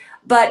it.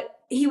 But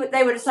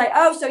they would say,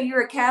 "Oh, so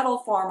you're a cattle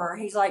farmer?"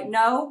 He's like,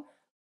 "No,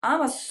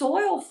 I'm a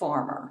soil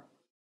farmer."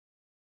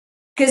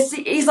 Because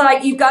he's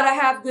like, you've got to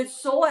have good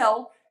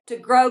soil to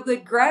grow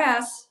good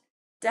grass,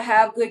 to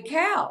have good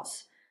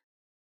cows,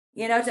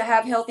 to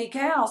have healthy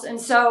cows.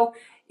 And so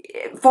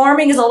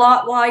farming is a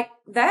lot like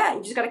that.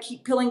 You just got to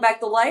keep peeling back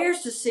the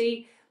layers to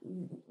see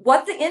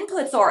what the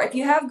inputs are. If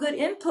you have good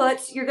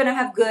inputs, you're going to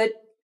have good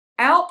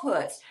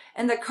outputs.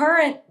 And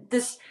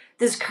this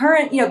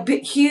current,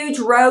 huge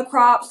row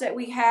crops that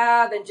we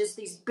have, and just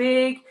these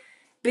big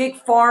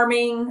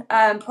farming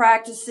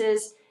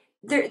practices,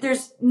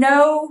 there's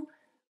no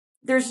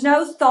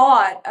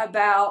thought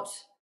about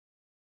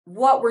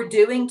what we're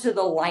doing to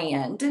the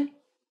land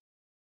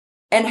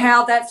and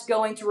how that's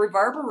going to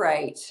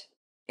reverberate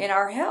in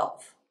our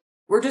health.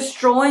 We're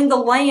destroying the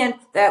land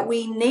that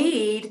we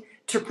need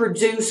to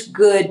produce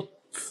good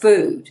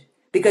food,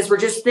 because we're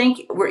just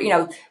thinking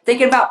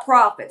about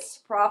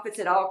profits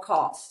at all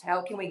costs.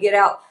 How can we get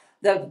out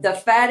the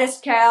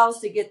fattest cows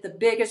to get the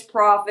biggest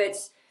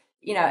profits?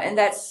 And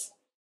that's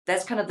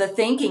kind of the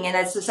thinking. And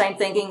that's the same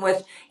thinking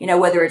with,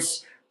 whether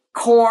it's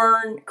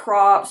corn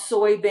crops,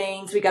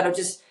 soybeans, we got to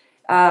just,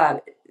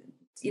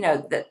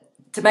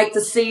 to make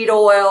the seed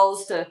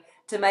oils, to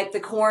make the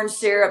corn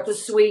syrup, the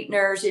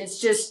sweeteners. It's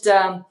just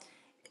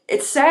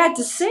it's sad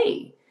to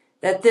see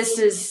that this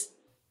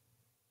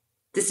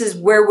is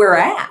where we're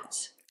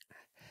at.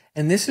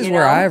 And this is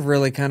where I've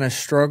really kind of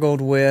struggled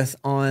with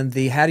on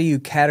the how do you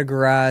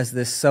categorize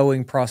this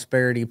sowing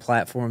prosperity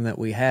platform that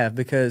we have?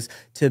 Because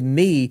to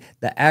me,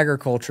 the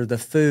agriculture, the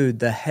food,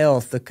 the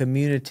health, the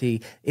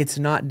community, it's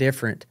not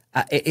different.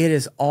 It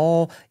is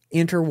all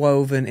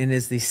interwoven and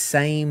is the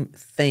same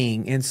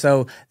thing. And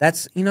so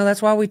that's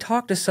why we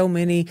talk to so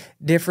many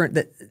different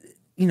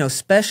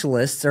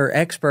specialists or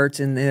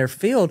experts in their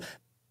field,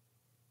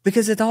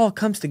 because it all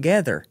comes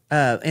together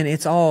and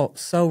it's all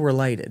so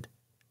related.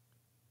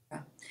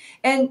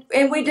 And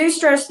we do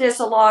stress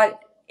this a lot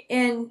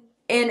in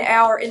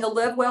the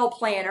Live Well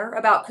Planner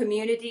about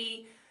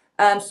community,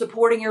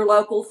 supporting your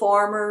local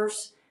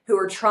farmers who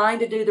are trying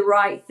to do the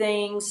right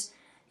things.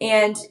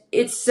 And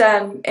it's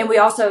and we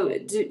also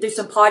do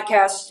some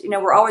podcasts.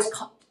 We're always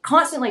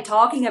constantly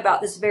talking about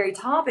this very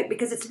topic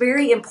because it's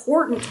very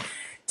important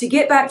to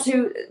get back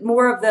to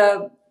more of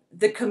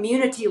the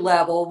community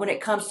level when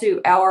it comes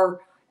to our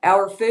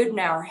food and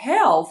our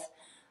health.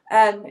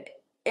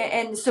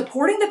 And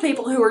supporting the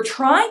people who are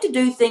trying to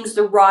do things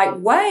the right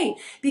way,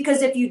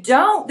 because if you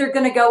don't, they're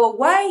going to go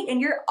away,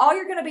 and all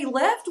you're going to be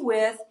left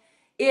with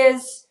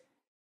is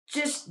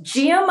just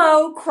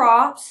GMO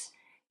crops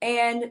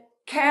and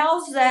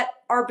cows that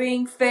are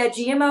being fed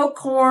GMO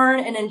corn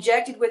and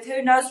injected with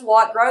who knows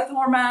what, growth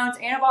hormones,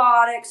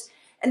 antibiotics,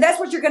 and that's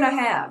what you're going to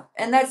have,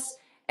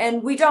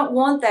 and we don't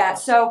want that.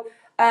 So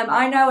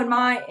I know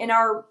in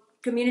our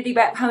community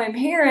back home in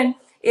Heron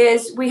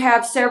is we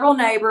have several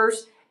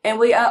neighbors. And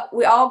we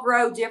all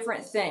grow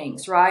different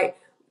things, right?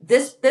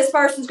 This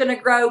person's going to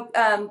grow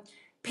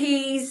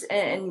peas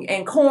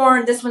and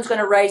corn. This one's going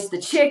to raise the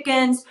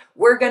chickens.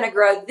 We're going to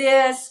grow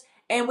this,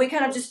 and we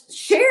kind of just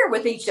share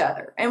with each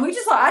other. And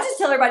I just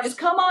tell everybody, just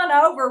come on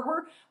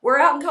over. We're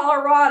out in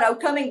Colorado.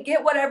 Come and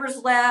get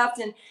whatever's left.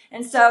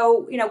 And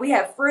so we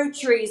have fruit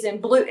trees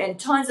and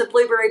tons of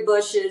blueberry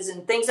bushes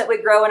and things that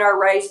we grow in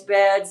our raised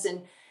beds.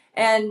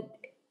 And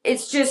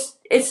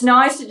it's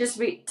nice to just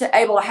be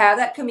able to have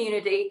that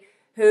community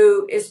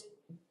who is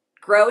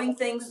growing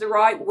things the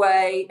right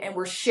way, and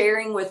we're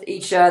sharing with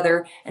each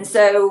other. And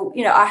so,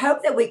 I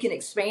hope that we can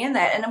expand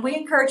that. And we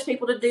encourage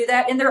people to do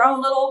that in their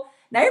own little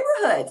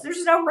neighborhoods.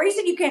 There's no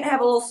reason you can't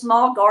have a little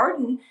small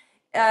garden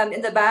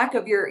in the back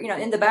of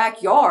in the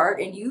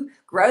backyard, and you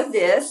grow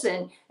this,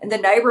 and the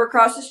neighbor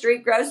across the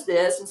street grows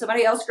this, and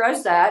somebody else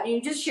grows that, and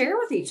you just share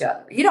with each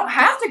other. You don't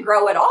have to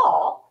grow it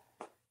all.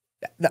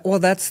 Well,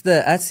 that's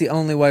the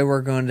only way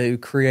we're going to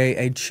create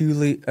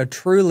a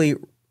truly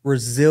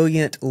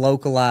resilient,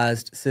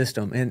 localized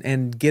system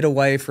and get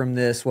away from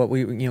this, what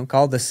we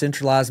call the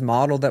centralized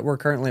model that we're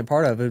currently a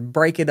part of, and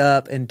break it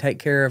up and take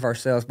care of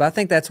ourselves. But I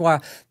think that's why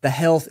the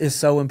health is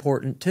so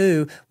important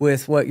too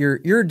with what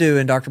you're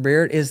doing, Dr.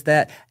 Beard, is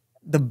that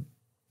the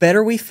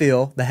better we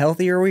feel, the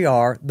healthier we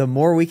are, the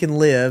more we can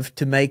live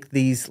to make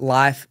these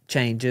life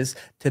changes,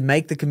 to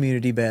make the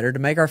community better, to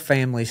make our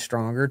families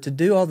stronger, to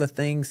do all the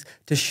things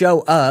to show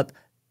up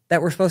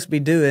that we're supposed to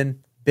be doing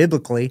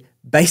biblically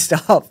based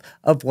off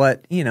of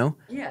what,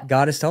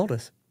 God has told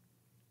us.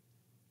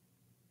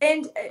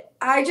 And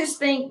I just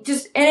think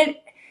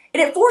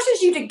it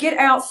forces you to get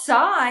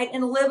outside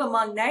and live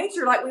among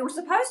nature like we were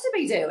supposed to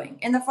be doing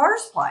in the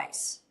first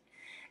place.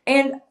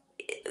 And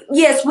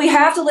yes, we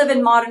have to live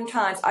in modern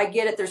times. I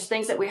get it. There's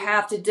things that we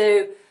have to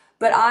do.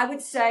 But I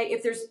would say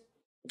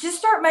just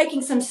start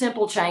making some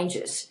simple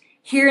changes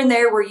here and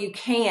there where you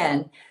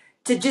can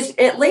to just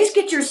at least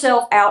get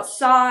yourself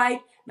outside,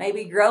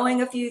 maybe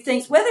growing a few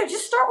things,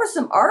 just start with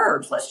some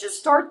herbs. Let's just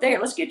start there.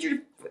 Let's get your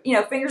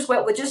fingers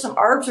wet with just some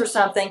herbs or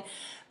something.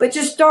 But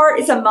just start,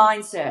 it's a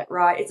mindset,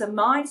 right? It's a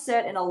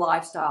mindset and a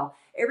lifestyle.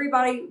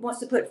 Everybody wants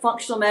to put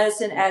functional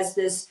medicine as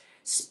this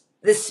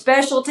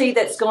specialty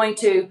that's going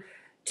to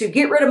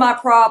get rid of my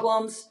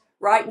problems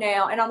right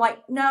now. And I'm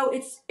like, no,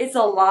 it's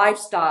a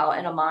lifestyle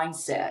and a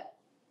mindset.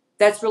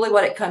 That's really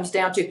what it comes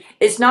down to.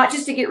 It's not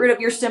just to get rid of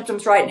your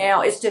symptoms right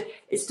now. It's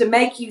to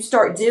make you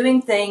start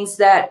doing things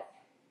that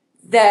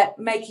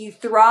make you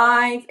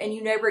thrive, and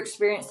you never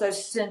experience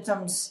those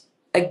symptoms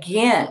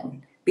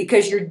again,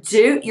 because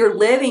you're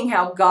living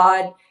how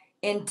God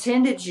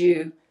intended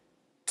you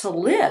to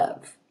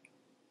live.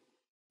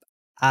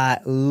 I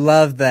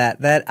love that.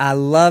 I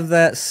love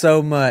that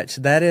so much.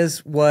 That is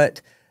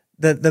what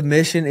the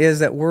mission is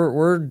that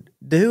we're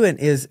doing,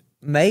 is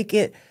make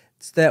it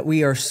so that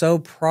we are so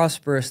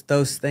prosperous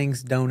those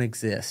things don't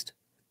exist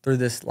through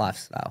this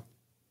lifestyle.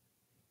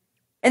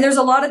 And there's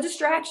a lot of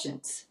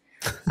distractions.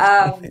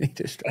 Many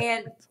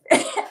distractions.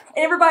 And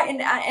everybody,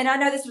 and I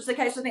know this was the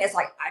case with me. It's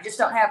like, I just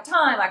don't have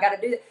time. I got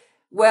to do it.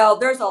 Well,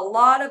 there's a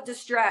lot of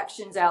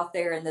distractions out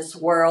there in this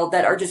world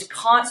that are just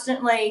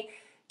constantly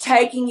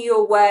taking you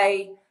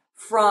away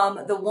from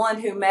the one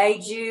who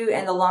made you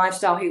and the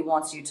lifestyle he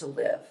wants you to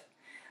live.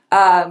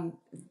 And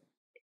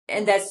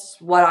that's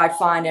what I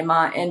find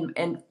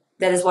and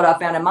that is what I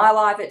found in my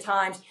life at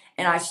times.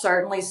 And I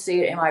certainly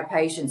see it in my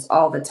patients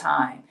all the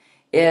time,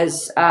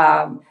 is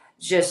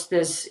just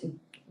this,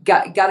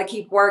 got to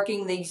keep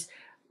working these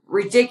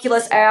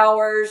ridiculous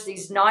hours,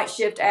 these night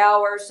shift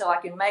hours, so I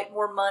can make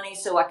more money,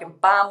 so I can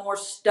buy more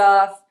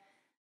stuff.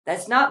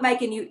 That's not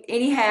making you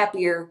any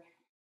happier,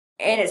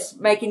 and it's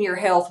making your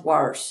health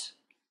worse.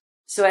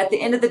 So at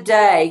the end of the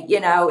day,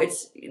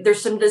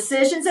 there's some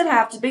decisions that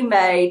have to be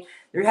made.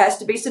 There has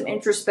to be some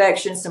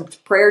introspection, some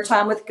prayer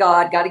time with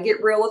God. Got to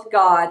get real with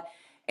God,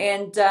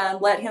 and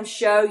let Him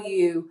show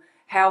you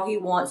how He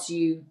wants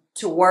you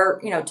to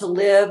work, to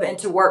live and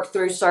to work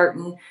through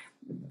certain,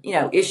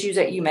 issues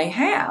that you may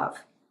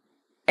have.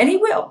 And He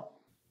will.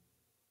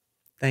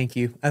 Thank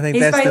you. I think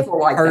He's that's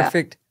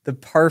the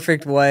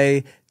perfect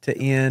way to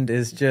end,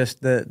 is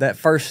just that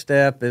first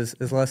step is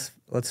let's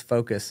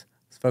focus.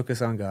 Let's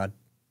focus on God.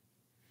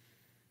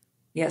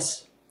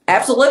 Yes,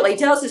 absolutely. He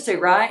tells us to,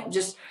 right?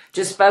 Just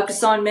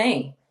focus on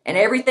me. And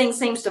everything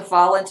seems to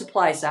fall into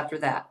place after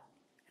that.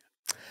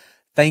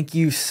 Thank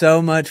you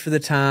so much for the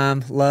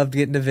time. Loved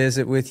getting to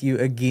visit with you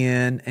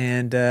again.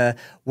 And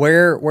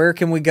where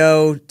can we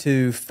go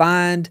to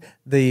find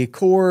the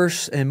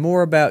course and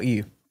more about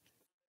you?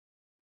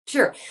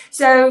 Sure.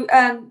 So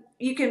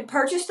you can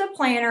purchase the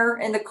planner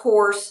and the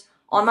course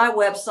on my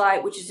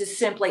website, which is just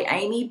simply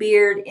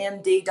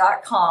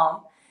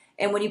amybeardmd.com.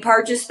 And when you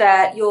purchase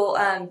that, you'll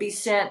be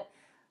sent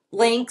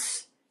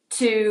links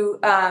to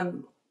a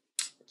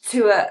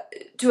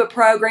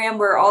program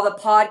where all the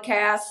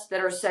podcasts that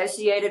are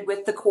associated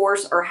with the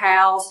course are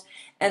housed,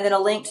 and then a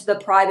link to the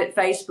private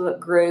Facebook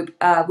group,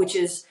 which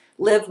is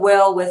Live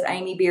Well with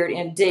Amy Beard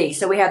MD.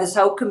 So we have this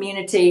whole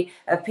community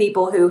of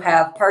people who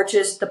have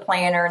purchased the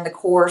planner and the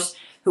course,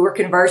 who are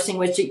conversing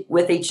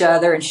with each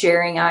other and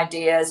sharing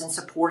ideas and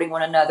supporting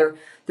one another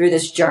through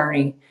this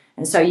journey.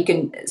 And so you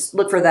can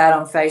look for that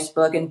on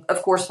Facebook, and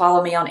of course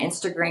follow me on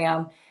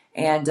Instagram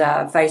and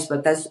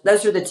Facebook.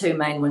 Those are the two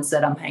main ones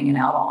that I'm hanging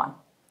out on.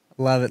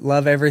 Love it.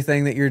 Love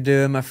everything that you're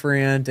doing, my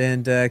friend,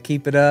 and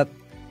keep it up.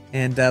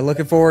 And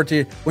looking forward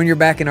to when you're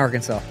back in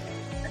Arkansas.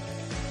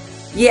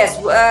 Yes,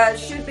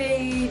 should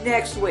be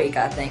next week,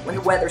 I think, when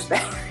the weather's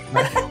better.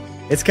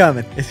 It's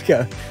coming.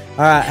 All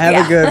right,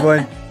 have a good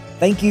one.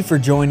 Thank you for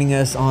joining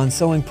us on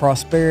Sowing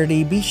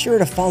Prosperity. Be sure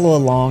to follow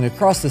along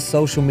across the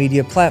social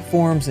media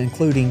platforms,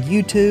 including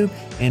YouTube,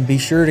 and be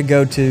sure to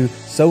go to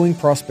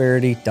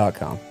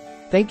sowingprosperity.com.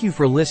 Thank you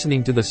for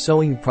listening to the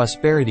Sowing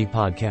Prosperity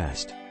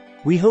podcast.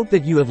 We hope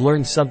that you have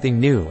learned something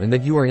new and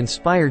that you are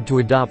inspired to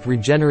adopt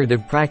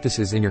regenerative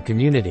practices in your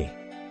community.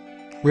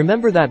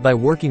 Remember that by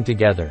working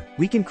together,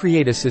 we can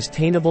create a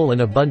sustainable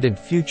and abundant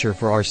future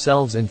for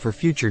ourselves and for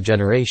future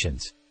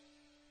generations.